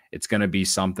works. It's going to be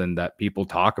something that people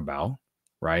talk about,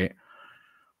 right?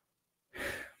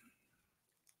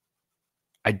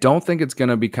 I don't think it's going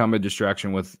to become a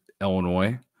distraction with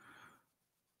Illinois.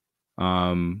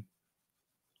 But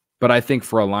I think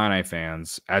for Illini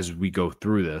fans, as we go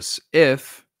through this,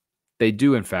 if they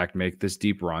do in fact make this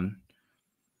deep run,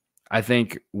 I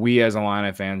think we as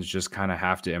Illini fans just kind of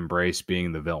have to embrace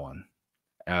being the villain.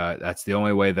 That's the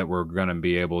only way that we're going to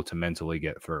be able to mentally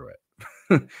get through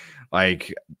it.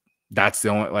 That's the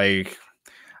only,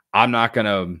 I'm not going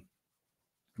to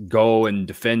go and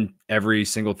defend every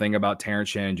single thing about Terrence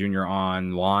Shannon Jr.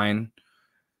 online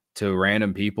to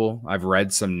random people. I've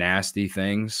read some nasty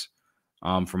things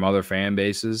from other fan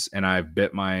bases, and I've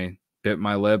bit my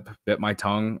lip, bit my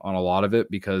tongue on a lot of it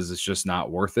because it's just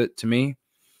not worth it to me.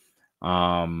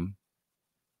 But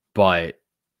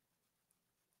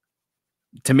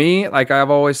to me, like I've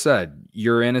always said,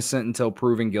 you're innocent until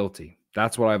proven guilty.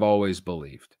 That's what I've always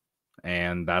believed.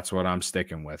 And that's what I'm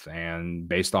sticking with. And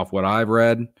based off what I've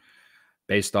read,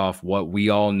 based off what we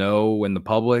all know in the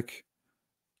public,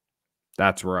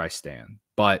 that's where I stand.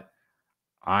 But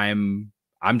I'm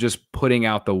just putting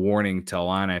out the warning to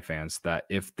Illini fans that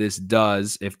if this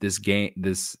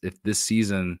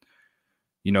season,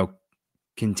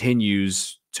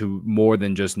 continues to more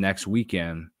than just next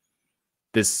weekend,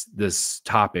 this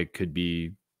topic could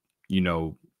be,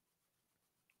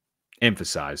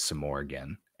 emphasized some more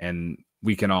again. And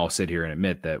we can all sit here and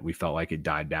admit that we felt like it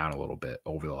died down a little bit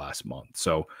over the last month.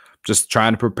 So just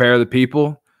trying to prepare the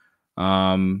people.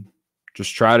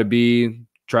 Just try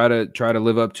to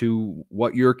live up to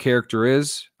what your character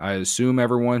is. I assume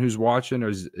everyone who's watching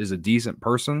is a decent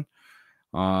person.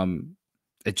 I'm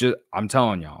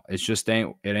telling y'all,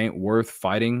 it ain't worth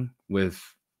fighting with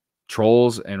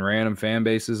trolls and random fan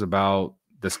bases about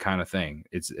this kind of thing.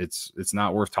 It's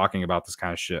not worth talking about this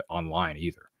kind of shit online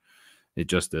either. It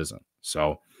just isn't.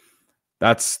 So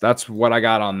that's what I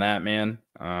got on that, man.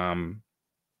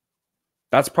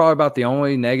 That's probably about the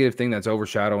only negative thing that's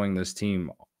overshadowing this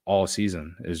team all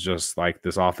season is just like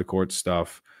this off the court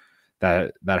stuff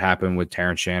that happened with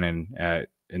Terrence Shannon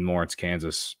in Lawrence,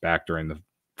 Kansas back during the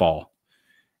fall.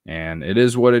 And it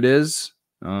is what it is.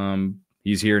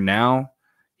 He's here now.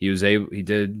 He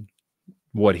did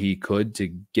what he could to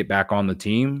get back on the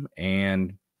team,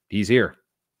 and he's here.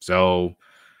 So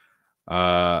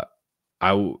I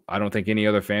don't think any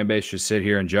other fan base should sit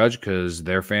here and judge, because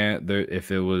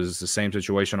if it was the same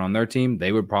situation on their team,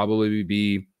 they would probably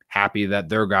be happy that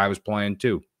their guy was playing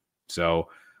too. So,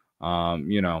 everyone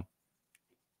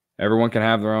can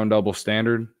have their own double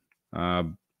standard,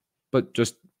 but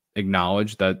just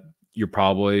acknowledge that you're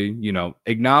probably,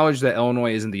 acknowledge that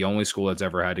Illinois isn't the only school that's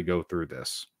ever had to go through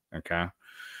this. Okay.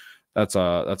 That's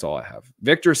all I have.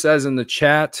 Victor says in the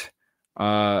chat,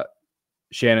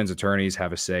 Shannon's attorneys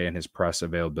have a say in his press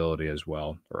availability as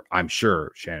well. Or I'm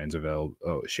sure Shannon's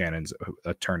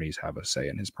attorneys have a say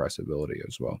in his press availability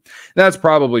as well. That's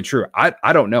probably true.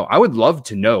 I don't know. I would love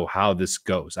to know how this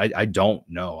goes. I don't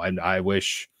know. I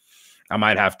wish I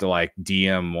might have to like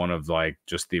DM one of like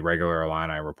just the regular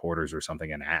Illini reporters or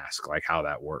something and ask like how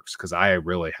that works, because I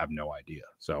really have no idea.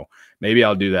 So maybe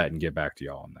I'll do that and get back to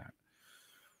y'all on that.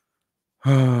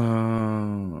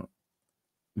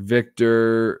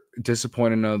 Victor,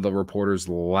 disappointed none of the reporters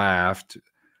laughed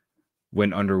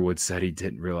when Underwood said he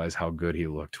didn't realize how good he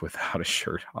looked without a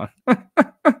shirt on.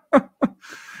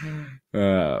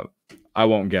 I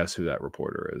won't guess who that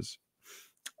reporter is.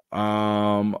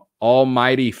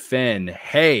 Almighty Finn.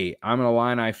 Hey, I'm an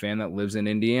Illini fan that lives in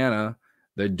Indiana.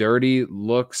 The dirty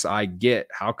looks I get.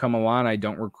 How come Illini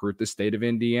don't recruit the state of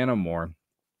Indiana more?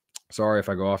 Sorry if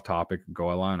I go off topic.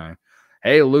 Go Illini.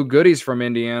 Hey, Lou Goody's from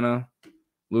Indiana.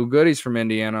 Lou Goody's from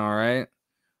Indiana, all right?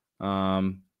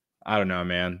 I don't know,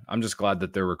 man. I'm just glad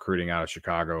that they're recruiting out of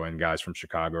Chicago and guys from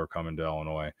Chicago are coming to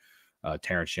Illinois.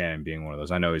 Terrence Shannon being one of those.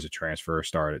 I know he's a transfer,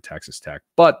 started at Texas Tech,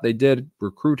 but they did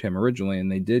recruit him originally,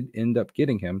 and they did end up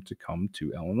getting him to come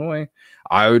to Illinois.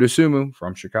 I would assume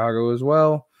from Chicago as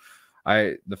well.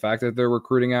 The fact that they're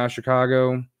recruiting out of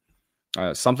Chicago,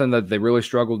 something that they really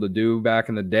struggled to do back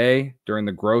in the day during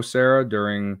the Gross era,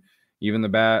 during even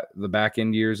the back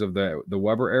end years of the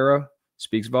Weber era,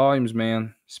 speaks volumes,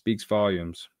 man. Speaks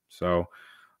volumes. So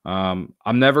I'm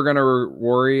never going to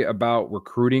worry about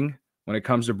recruiting when it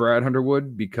comes to Brad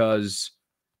Underwood, because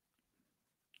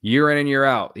year in and year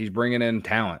out, he's bringing in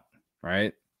talent,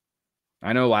 right?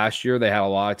 I know last year they had a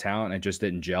lot of talent and it just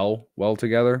didn't gel well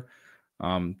together.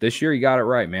 This year he got it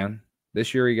right, man.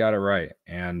 This year he got it right,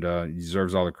 and he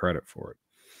deserves all the credit for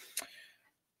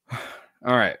it.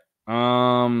 All right.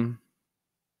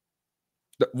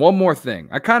 One more thing.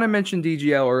 I kind of mentioned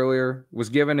DGL earlier, was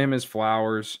giving him his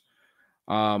flowers.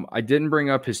 I didn't bring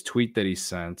up his tweet that he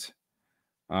sent.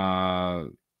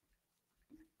 I'm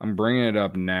bringing it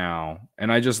up now, and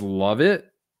I just love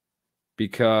it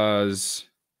because,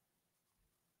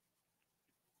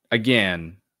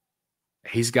 again,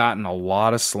 he's gotten a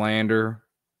lot of slander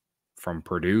from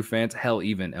Purdue fans, hell,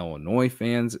 even Illinois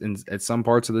fans at some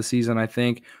parts of the season, I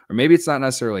think. Or maybe it's not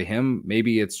necessarily him.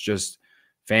 Maybe it's just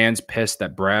fans pissed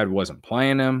that Brad wasn't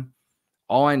playing him.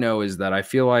 All I know is that I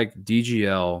feel like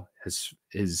DGL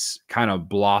is kind of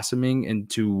blossoming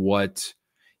into what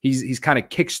he's kind of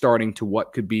kickstarting to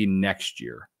what could be next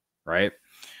year, right?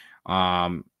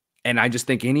 And I just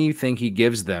think anything he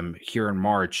gives them here in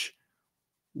March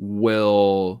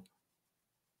will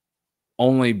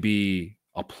only be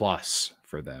a plus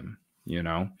for them, you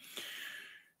know?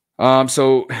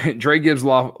 So Dre Gibbs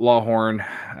Lawhorn,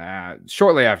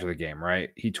 shortly after the game,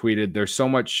 right? He tweeted, "There's so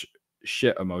much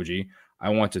shit emoji. I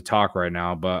want to talk right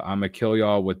now, but I'm going to kill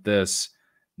y'all with this.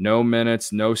 No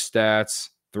minutes, no stats,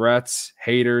 threats,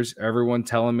 haters, everyone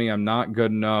telling me I'm not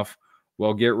good enough.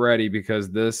 Well, get ready, because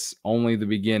this only the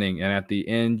beginning. And at the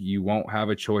end, you won't have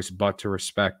a choice but to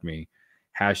respect me.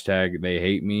 Hashtag they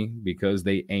hate me because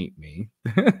they ain't me."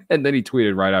 And then he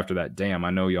tweeted right after that, "Damn, I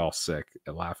know y'all sick,"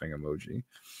 a laughing emoji.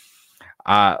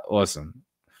 Listen,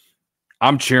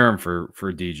 I'm cheering for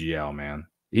DGL, man.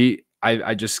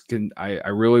 I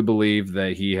really believe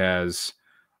that he has,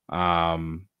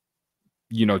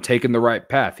 taken the right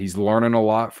path. He's learning a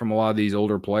lot from a lot of these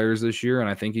older players this year, and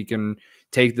I think he can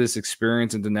take this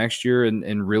experience into next year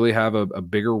and really have a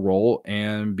bigger role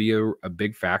and be a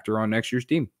big factor on next year's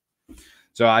team.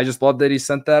 So I just love that he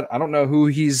sent that. I don't know who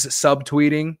he's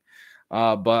subtweeting,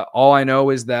 but all I know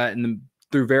is that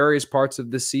through various parts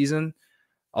of this season,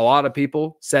 a lot of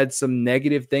people said some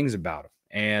negative things about him.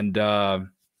 And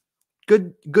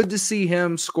good to see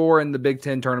him score in the Big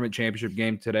Ten Tournament Championship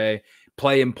game today,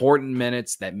 play important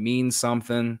minutes that mean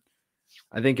something.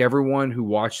 I think everyone who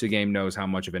watched the game knows how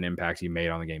much of an impact he made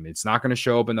on the game. It's not going to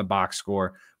show up in the box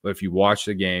score, but if you watch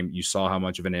the game, you saw how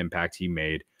much of an impact he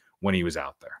made when he was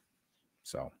out there.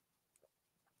 So,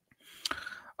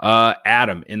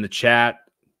 Adam in the chat,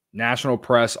 national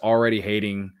press already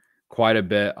hating quite a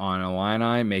bit on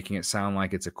Illini, making it sound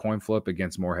like it's a coin flip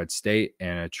against Morehead State,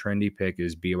 and a trendy pick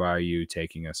is BYU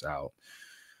taking us out.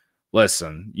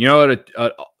 Listen, you know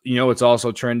what's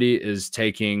also trendy is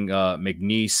taking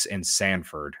McNeese and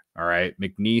Sanford. All right,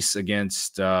 McNeese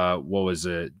against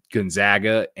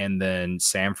Gonzaga, and then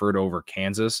Sanford over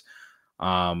Kansas,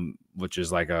 which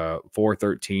is like a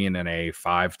 4-13 and a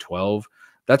 5-12.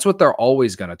 That's what they're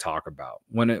always going to talk about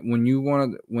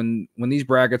when these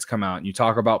brackets come out and you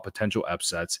talk about potential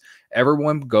upsets.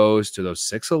 Everyone goes to those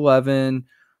 6-11,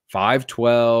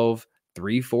 5-12,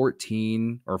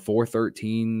 3-14, or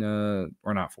 4-13,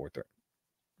 or not 4-13,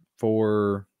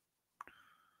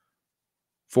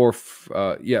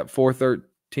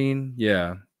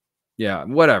 4-13, yeah,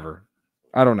 whatever.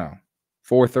 I don't know.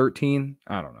 4-13,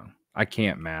 I don't know. I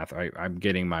can't math. I'm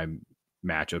getting my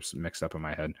matchups mixed up in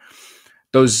my head.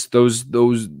 those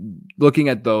looking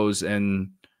at those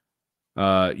and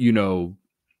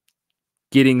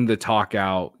getting the talk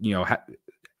out,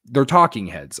 they're talking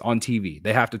heads on TV.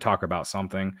 They have to talk about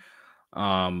something.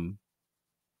 I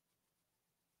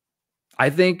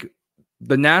think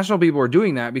the national people are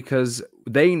doing that because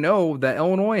they know that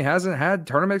Illinois hasn't had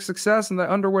tournament success in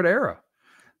the Underwood era.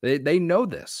 They know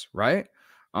this, right?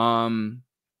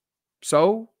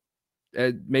 So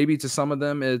maybe to some of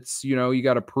them, it's, you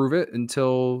got to prove it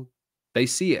until they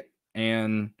see it.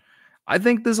 And I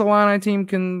think this Illini team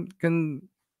can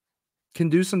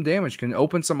do some damage, can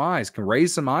open some eyes, can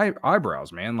raise some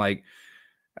eyebrows, man. Like,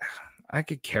 I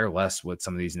could care less what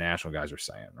some of these national guys are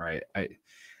saying, right?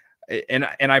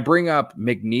 I bring up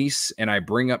McNeese and I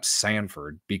bring up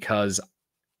Sanford because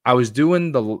I was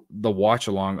doing the watch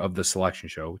along of the selection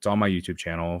show. It's on my YouTube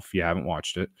channel if you haven't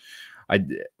watched it.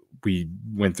 We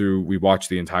watched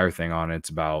the entire thing on it. It's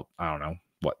about, I don't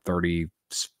know,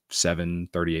 37,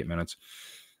 38 minutes.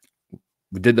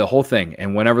 We did the whole thing.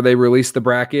 And whenever they released the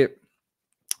bracket,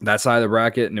 that side of the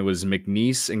bracket, and it was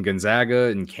McNeese and Gonzaga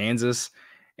and Kansas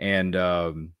and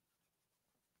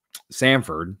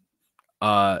Sanford,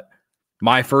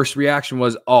 my first reaction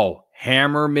was, oh,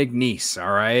 hammer McNeese,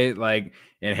 all right? Like,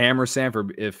 and hammer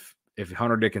Sanford if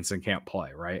Hunter Dickinson can't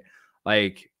play, right?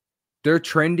 Like, they're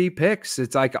trendy picks.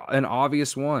 It's like an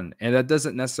obvious one. And that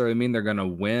doesn't necessarily mean they're going to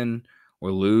win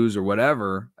or lose or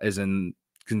whatever, as in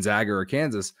Gonzaga or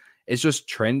Kansas. It's just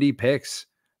trendy picks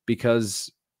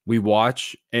because we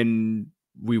watch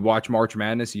March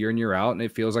Madness year in, year out, and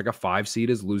it feels like a 5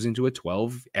 seed is losing to a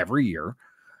 12 every year.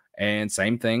 And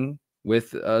same thing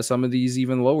with some of these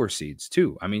even lower seeds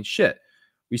too. I mean, shit,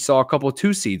 we saw a couple of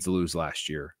 2 seeds lose last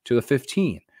year to the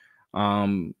 15.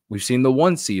 We've seen the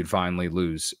 1 seed finally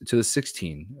lose to the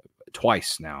 16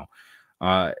 twice now.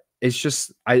 It's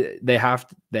just they have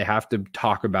to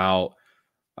talk about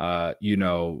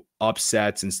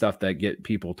upsets and stuff that get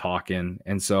people talking.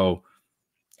 And so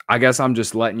I guess I'm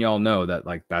just letting y'all know that,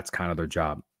 like, that's kind of their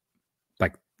job.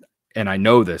 Like, and I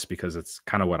know this because it's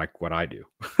kind of what I do.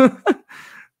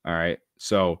 All right.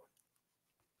 So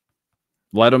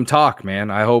let them talk, man.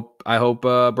 I hope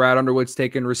Brad Underwood's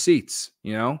taking receipts,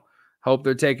 hope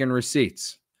they're taking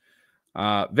receipts.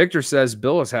 Victor says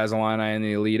Billis has Illini in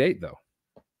the Elite 8 though.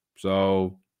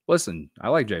 So listen, I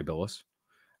like Jay Billis.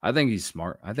 I think he's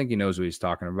smart. I think he knows what he's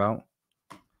talking about.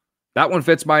 That one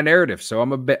fits my narrative. So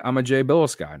I'm a Jay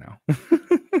Billis guy now.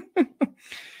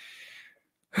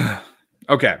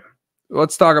 Okay.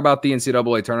 Let's talk about the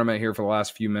NCAA tournament here for the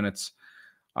last few minutes.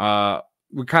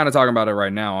 We're kind of talking about it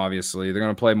right now, obviously. They're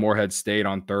going to play Morehead State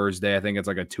on Thursday. I think it's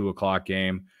like a 2:00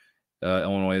 game.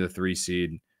 Illinois, the 3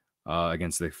 seed,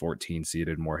 against the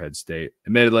 14-seeded Morehead State.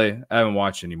 Admittedly, I haven't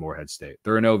watched any Morehead State.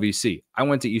 They're an OVC. I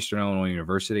went to Eastern Illinois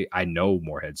University. I know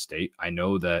Morehead State. I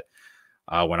know that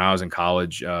when I was in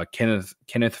college, Kenneth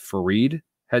Fareed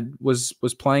was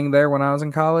playing there when I was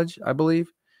in college, I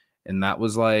believe. And that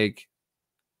was like,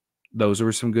 those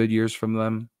were some good years from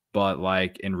them. But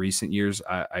like in recent years,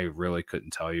 I really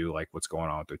couldn't tell you like what's going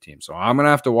on with their team. So I'm going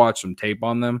to have to watch some tape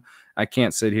on them. I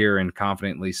can't sit here and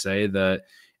confidently say that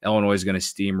Illinois is going to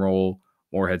steamroll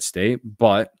Morehead State,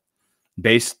 but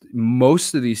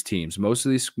most of these teams, most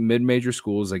of these mid-major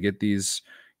schools that get these,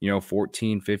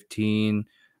 14, 15,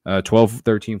 12,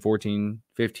 13, 14,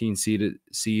 15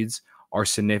 seeds are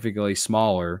significantly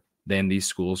smaller than these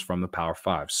schools from the Power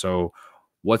 5. So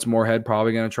what's Morehead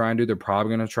probably going to try and do? They're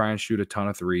probably going to try and shoot a ton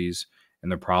of threes,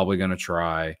 and they're probably going to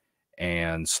try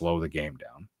and slow the game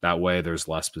down. That way there's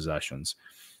less possessions.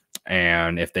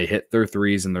 And if they hit their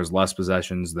threes and there's less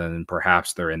possessions, then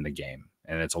perhaps they're in the game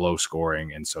and it's low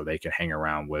scoring. And so they can hang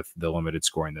around with the limited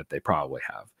scoring that they probably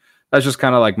have. That's just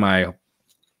kind of like my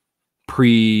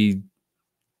pre-thought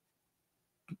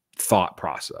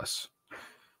process.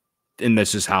 And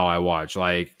this is how I watch.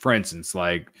 Like, for instance,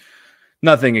 like,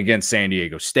 nothing against San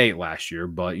Diego State last year,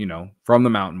 but, from the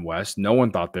Mountain West, no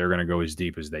one thought they were going to go as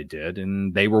deep as they did.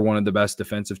 And they were one of the best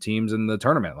defensive teams in the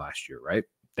tournament last year, right?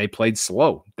 They played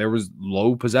slow. There was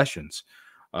low possessions.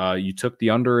 You took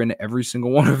the under in every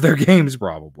single one of their games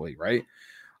probably, right?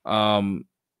 I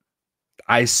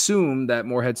assume that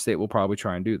Morehead State will probably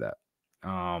try and do that.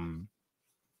 I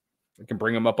can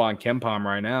bring them up on KenPom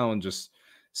right now and just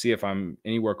see if I'm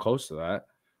anywhere close to that.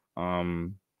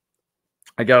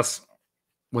 I guess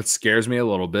what scares me a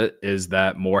little bit is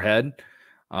that Morehead,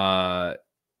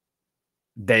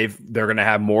 they're going to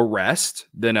have more rest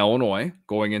than Illinois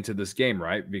going into this game,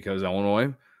 right? Because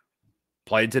Illinois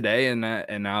played today, and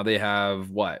now they have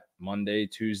what, Monday,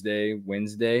 Tuesday,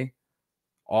 Wednesday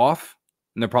off,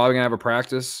 and they're probably going to have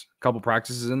a couple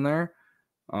practices in there.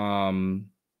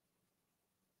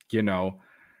 you know,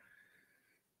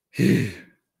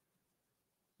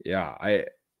 yeah,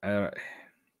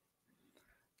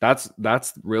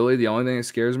 that's really the only thing that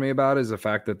scares me about is the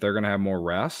fact that they're going to have more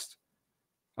rest.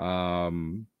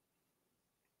 Trying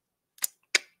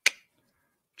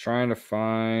to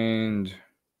find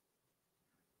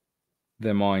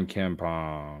them on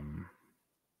KenPom.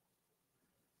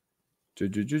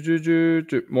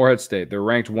 Morehead State. They're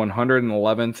ranked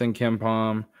 111th in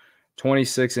KenPom,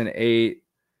 26-8.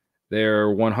 They're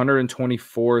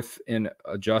 124th in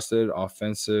adjusted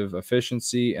offensive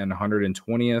efficiency and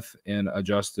 120th in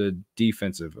adjusted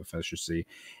defensive efficiency.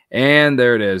 And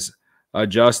there it is.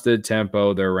 Adjusted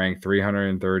tempo, they're ranked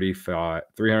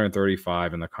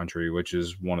 335 in the country, which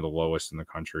is one of the lowest in the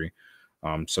country.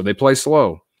 So they play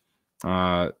slow.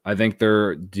 I think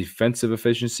their defensive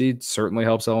efficiency certainly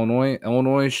helps Illinois.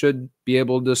 Illinois should be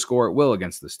able to score at will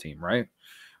against this team, right?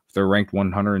 If they're ranked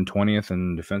 120th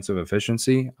in defensive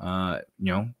efficiency,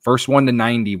 first 1 to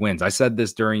 90 wins. I said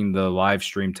this during the live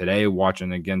stream today,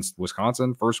 watching against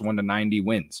Wisconsin, first 1 to 90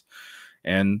 wins.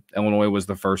 And Illinois was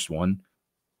the first one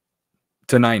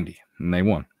to 90, and they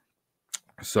won.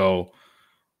 So,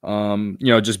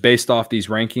 just based off these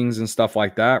rankings and stuff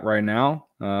like that right now,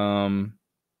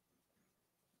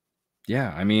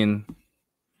 yeah, I mean,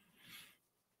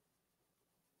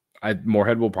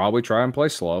 Morehead will probably try and play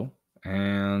slow,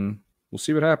 and we'll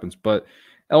see what happens. But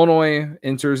Illinois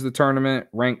enters the tournament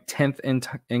ranked 10th in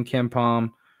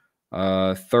KenPom,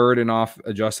 3rd in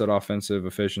adjusted offensive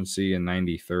efficiency, and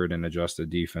 93rd in adjusted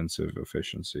defensive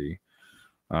efficiency.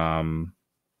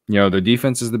 The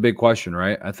defense is the big question,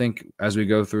 right? I think as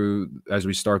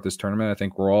we start this tournament, I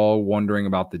think we're all wondering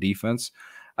about the defense.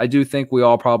 I do think we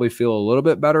all probably feel a little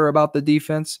bit better about the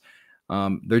defense.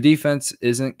 Their defense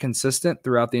isn't consistent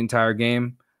throughout the entire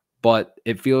game, but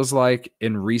it feels like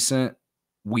in recent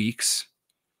weeks,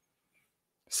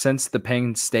 since the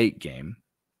Penn State game,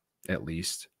 at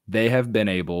least, they have been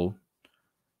able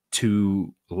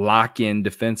to lock in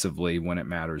defensively when it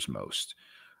matters most.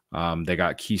 They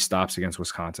got key stops against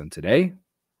Wisconsin today,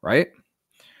 right?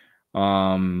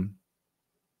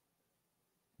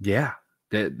 Yeah,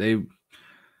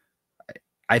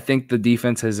 I think the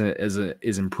defense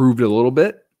is improved a little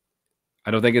bit.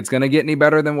 I don't think it's going to get any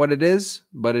better than what it is,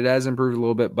 but it has improved a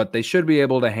little bit. But they should be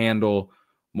able to handle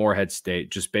Morehead State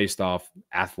just based off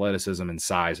athleticism and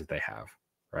size that they have,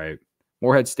 right?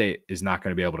 Morehead State is not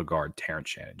going to be able to guard Terrence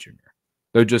Shannon Jr.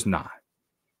 They're just not.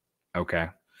 Okay.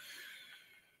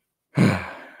 All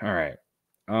right.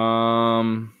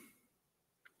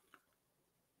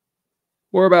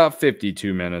 We're about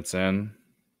 52 minutes in.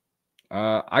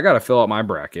 I got to fill out my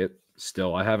bracket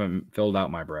still. I haven't filled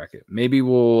out my bracket. Maybe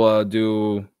we'll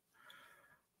do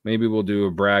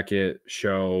a bracket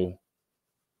show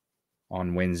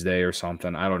on Wednesday or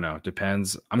something. I don't know. It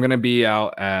depends. I'm going to be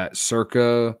out at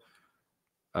Circa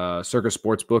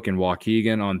Sportsbook in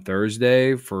Waukegan on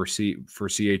Thursday for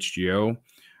CHGO,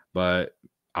 but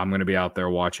I'm going to be out there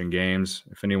watching games.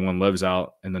 If anyone lives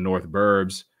out in the North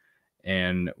Burbs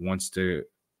and wants to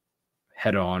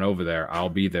head on over there, I'll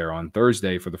be there on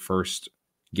Thursday for the first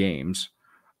games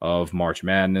of March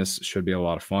Madness. Should be a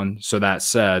lot of fun. So that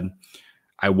said,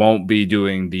 I won't be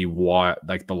doing the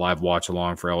live watch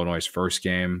along for Illinois' first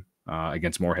game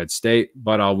against Morehead State,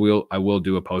 but I will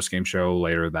do a post game show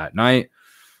later that night.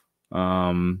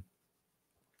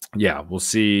 Yeah, we'll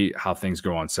see how things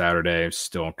go on Saturday.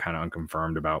 Still kind of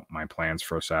unconfirmed about my plans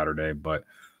for Saturday, but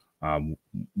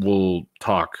we'll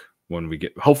talk when we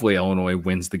get. Hopefully, Illinois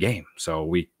wins the game, so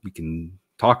we can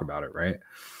talk about it, right?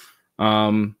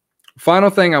 Final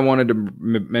thing I wanted to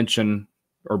mention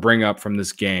or bring up from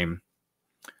this game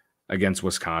against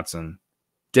Wisconsin,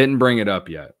 didn't bring it up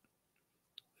yet.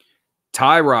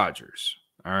 Ty Rodgers,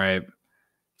 all right.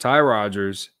 Ty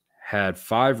Rodgers had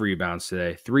 5 rebounds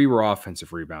today. 3 were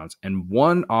offensive rebounds, and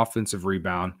 1 offensive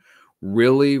rebound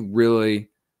really, really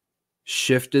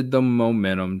shifted the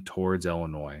momentum towards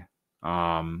Illinois.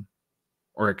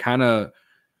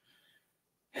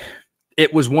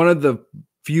 It was one of the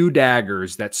few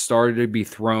daggers that started to be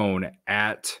thrown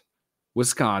at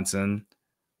Wisconsin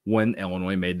when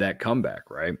Illinois made that comeback,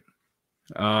 right?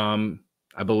 I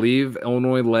believe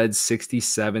Illinois led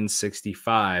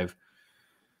 67-65.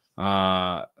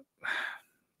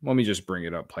 Let me just bring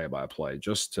it up play by play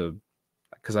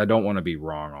because I don't want to be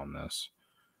wrong on this.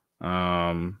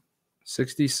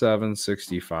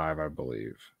 67-65, I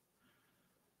believe.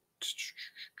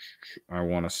 I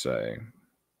want to say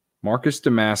Marcus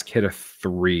Domask hit a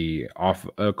 3 off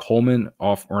a Coleman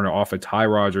off a Ty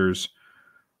Rodgers.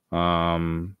 A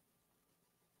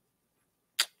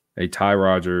Ty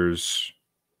Rodgers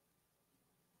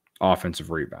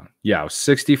offensive rebound. Yeah, it was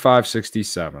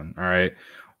 65-67. All right.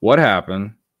 What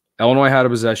happened? Illinois had a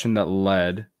possession that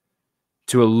led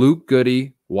to a Luke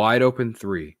Goody wide open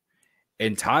three.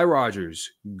 And Ty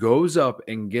Rodgers goes up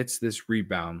and gets this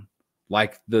rebound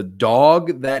like the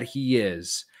dog that he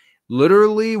is,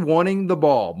 literally wanting the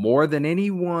ball more than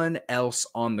anyone else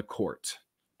on the court.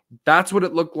 That's what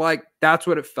it looked like. That's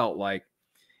what it felt like.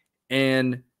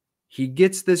 And he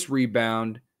gets this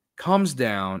rebound, comes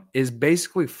down, is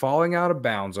basically falling out of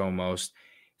bounds almost,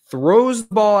 throws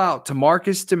the ball out to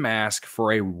Marcus Domask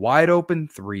for a wide open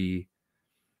three.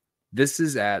 This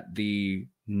is at the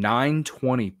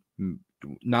 9:20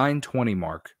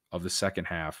 mark of the second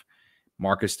half.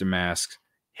 Marcus Domask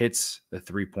hits the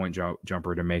three-point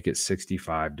jumper to make it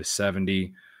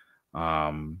 65-70.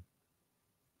 And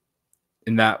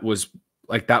that was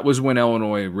when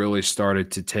Illinois really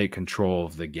started to take control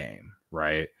of the game,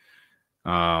 right?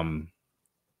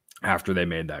 After they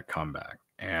made that comeback.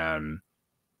 And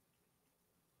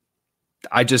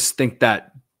I just think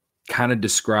that kind of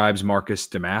describes Marcus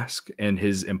Domask and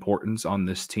his importance on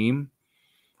this team.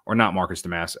 Or not Marcus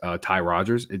Domask, Ty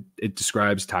Rodgers. It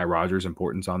describes Ty Rodgers'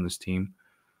 importance on this team.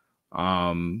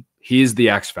 He is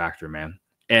the X factor, man.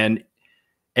 And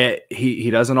he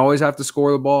doesn't always have to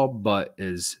score the ball, but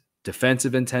his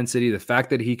defensive intensity, the fact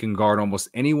that he can guard almost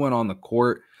anyone on the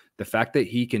court, the fact that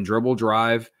he can dribble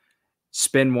drive,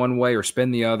 spin one way or spin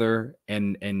the other,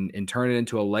 and turn it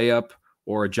into a layup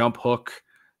or a jump hook,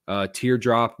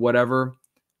 teardrop, whatever,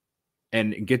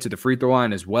 and get to the free throw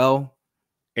line as well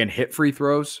and hit free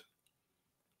throws.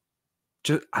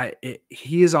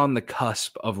 He is on the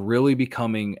cusp of really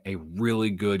becoming a really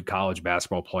good college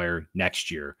basketball player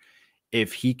next year.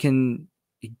 If he can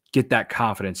get that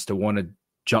confidence to want to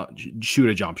shoot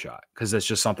a jump shot, because that's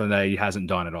just something that he hasn't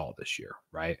done at all this year,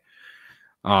 right?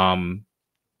 Ty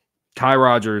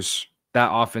Rodgers, that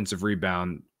offensive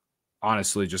rebound,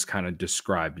 honestly just kind of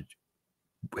described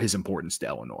his importance to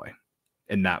Illinois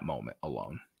in that moment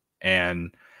alone.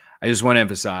 And I just want to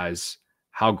emphasize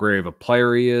how great of a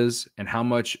player he is and how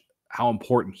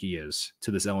important he is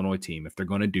to this Illinois team if they're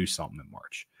going to do something in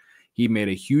March. He made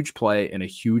a huge play in a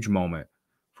huge moment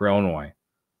for Illinois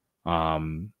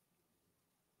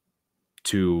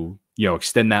to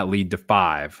extend that lead to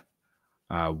 5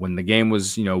 when the game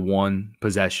was one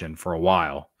possession for a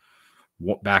while,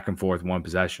 back and forth, one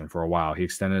possession for a while. He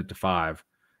extended it to 5,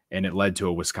 and it led to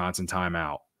a Wisconsin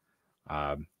timeout.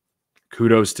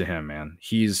 Kudos to him, man.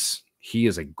 He is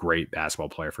a great basketball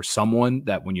player for someone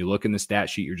that when you look in the stat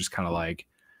sheet, you're just kind of like,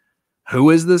 who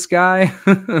is this guy?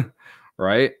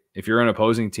 Right? If you're an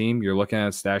opposing team, you're looking at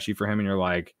a stat sheet for him and you're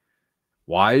like,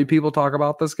 why do people talk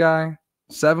about this guy?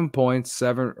 7 points,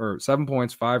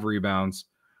 5 rebounds,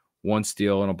 1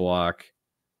 steal and a block,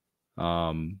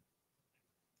 3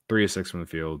 of 6 from the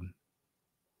field.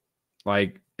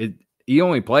 He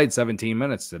only played 17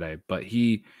 minutes today, but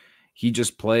he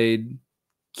just played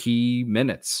key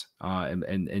minutes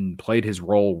and played his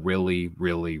role really,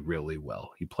 really, really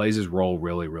well. He plays his role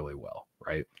really, really well,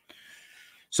 right?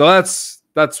 So that's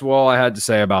all I had to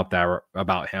say about that,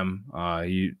 about him.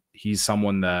 He's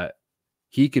someone that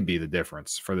he could be the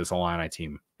difference for this Illini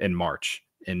team in March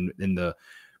in the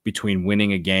between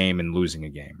winning a game and losing a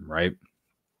game, right?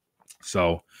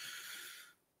 So,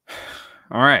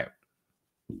 all right.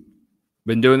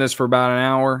 Been doing this for about an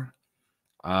hour.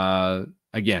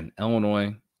 Again,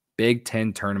 Illinois, Big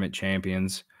Ten tournament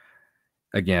champions.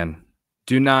 Again,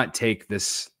 do not take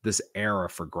this era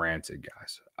for granted,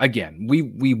 guys. Again, we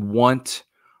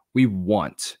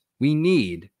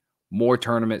need more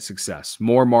tournament success,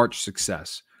 more March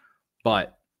success.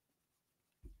 But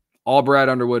all Brad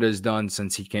Underwood has done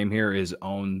since he came here is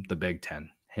own the Big Ten.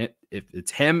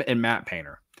 It's him and Matt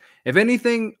Painter. If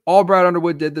anything, all Brad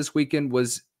Underwood did this weekend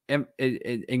was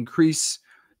increase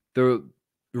the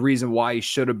reason why he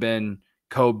should have been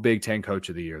Big Ten Coach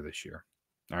of the Year this year.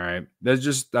 All right,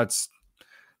 that's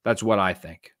what I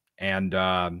think, and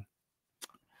I'm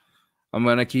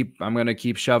gonna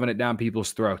keep shoving it down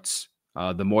people's throats.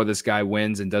 The more this guy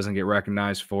wins and doesn't get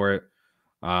recognized for it,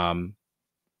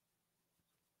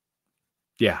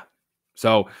 yeah.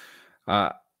 So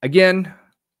again,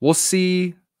 we'll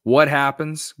see what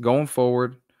happens going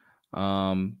forward.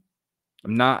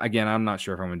 I'm not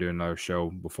sure if I'm going to do another show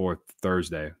before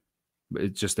Thursday.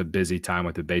 It's just a busy time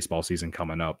with the baseball season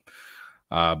coming up.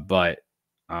 But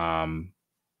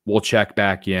we'll check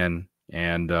back in,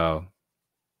 and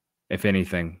if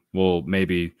anything, we'll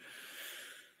maybe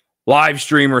live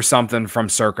stream or something from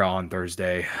Circa on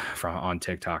Thursday on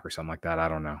TikTok or something like that. I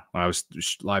don't know. I was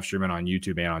live streaming on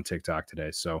YouTube and on TikTok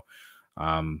today. So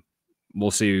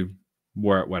we'll see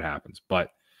what happens.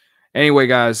 But Anyway,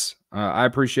 guys, I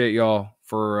appreciate y'all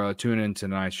for tuning in to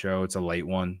tonight's show. It's a late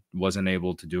one. Wasn't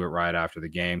able to do it right after the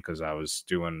game because I was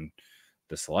doing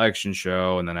the selection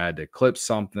show, and then I had to clip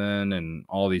something and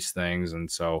all these things.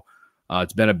 And so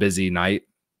it's been a busy night,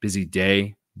 busy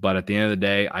day. But at the end of the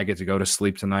day, I get to go to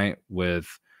sleep tonight with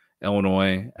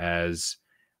Illinois as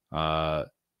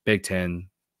Big Ten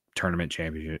tournament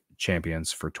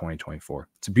champions for 2024.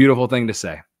 It's a beautiful thing to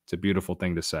say. It's a beautiful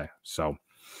thing to say. So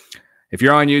if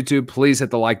you're on YouTube, please hit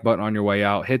the like button on your way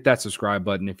out. Hit that subscribe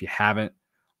button if you haven't.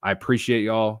 I appreciate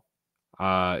y'all.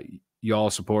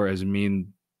 Y'all's support has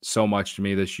mean so much to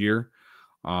me this year.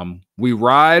 We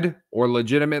ride or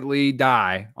legitimately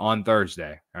die on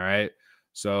Thursday. All right.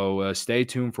 So stay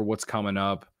tuned for what's coming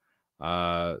up.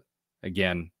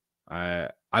 Again,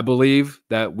 I believe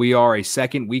that we are a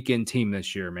second weekend team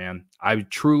this year, man. I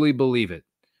truly believe it.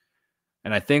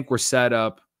 And I think we're set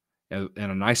up in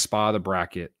a nice spot of the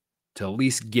bracket to at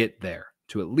least get there.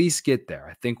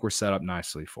 I think we're set up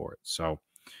nicely for it. So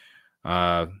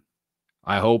I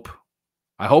hope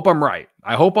I'm right.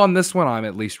 I hope on this one I'm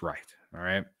at least right. All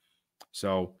right.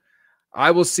 So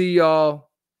I will see y'all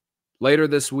later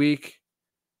this week.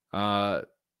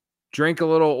 Drink a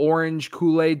little orange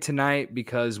Kool-Aid tonight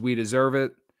because we deserve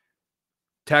it.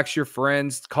 Text your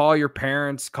friends, call your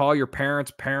parents,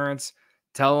 parents,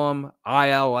 tell them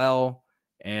ILL.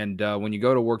 And when you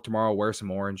go to work tomorrow, wear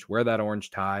some orange. Wear that orange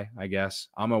tie, I guess.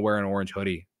 I'm going to wear an orange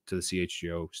hoodie to the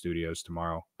CHGO studios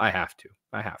tomorrow. I have to.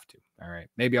 All right.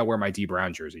 Maybe I'll wear my D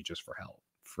Brown jersey just for hell,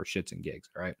 for shits and gigs.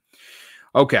 All right.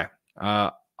 Okay.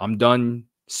 I'm done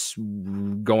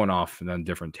going off on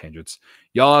different tangents.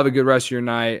 Y'all have a good rest of your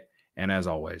night. And as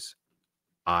always,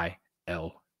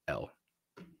 ILL.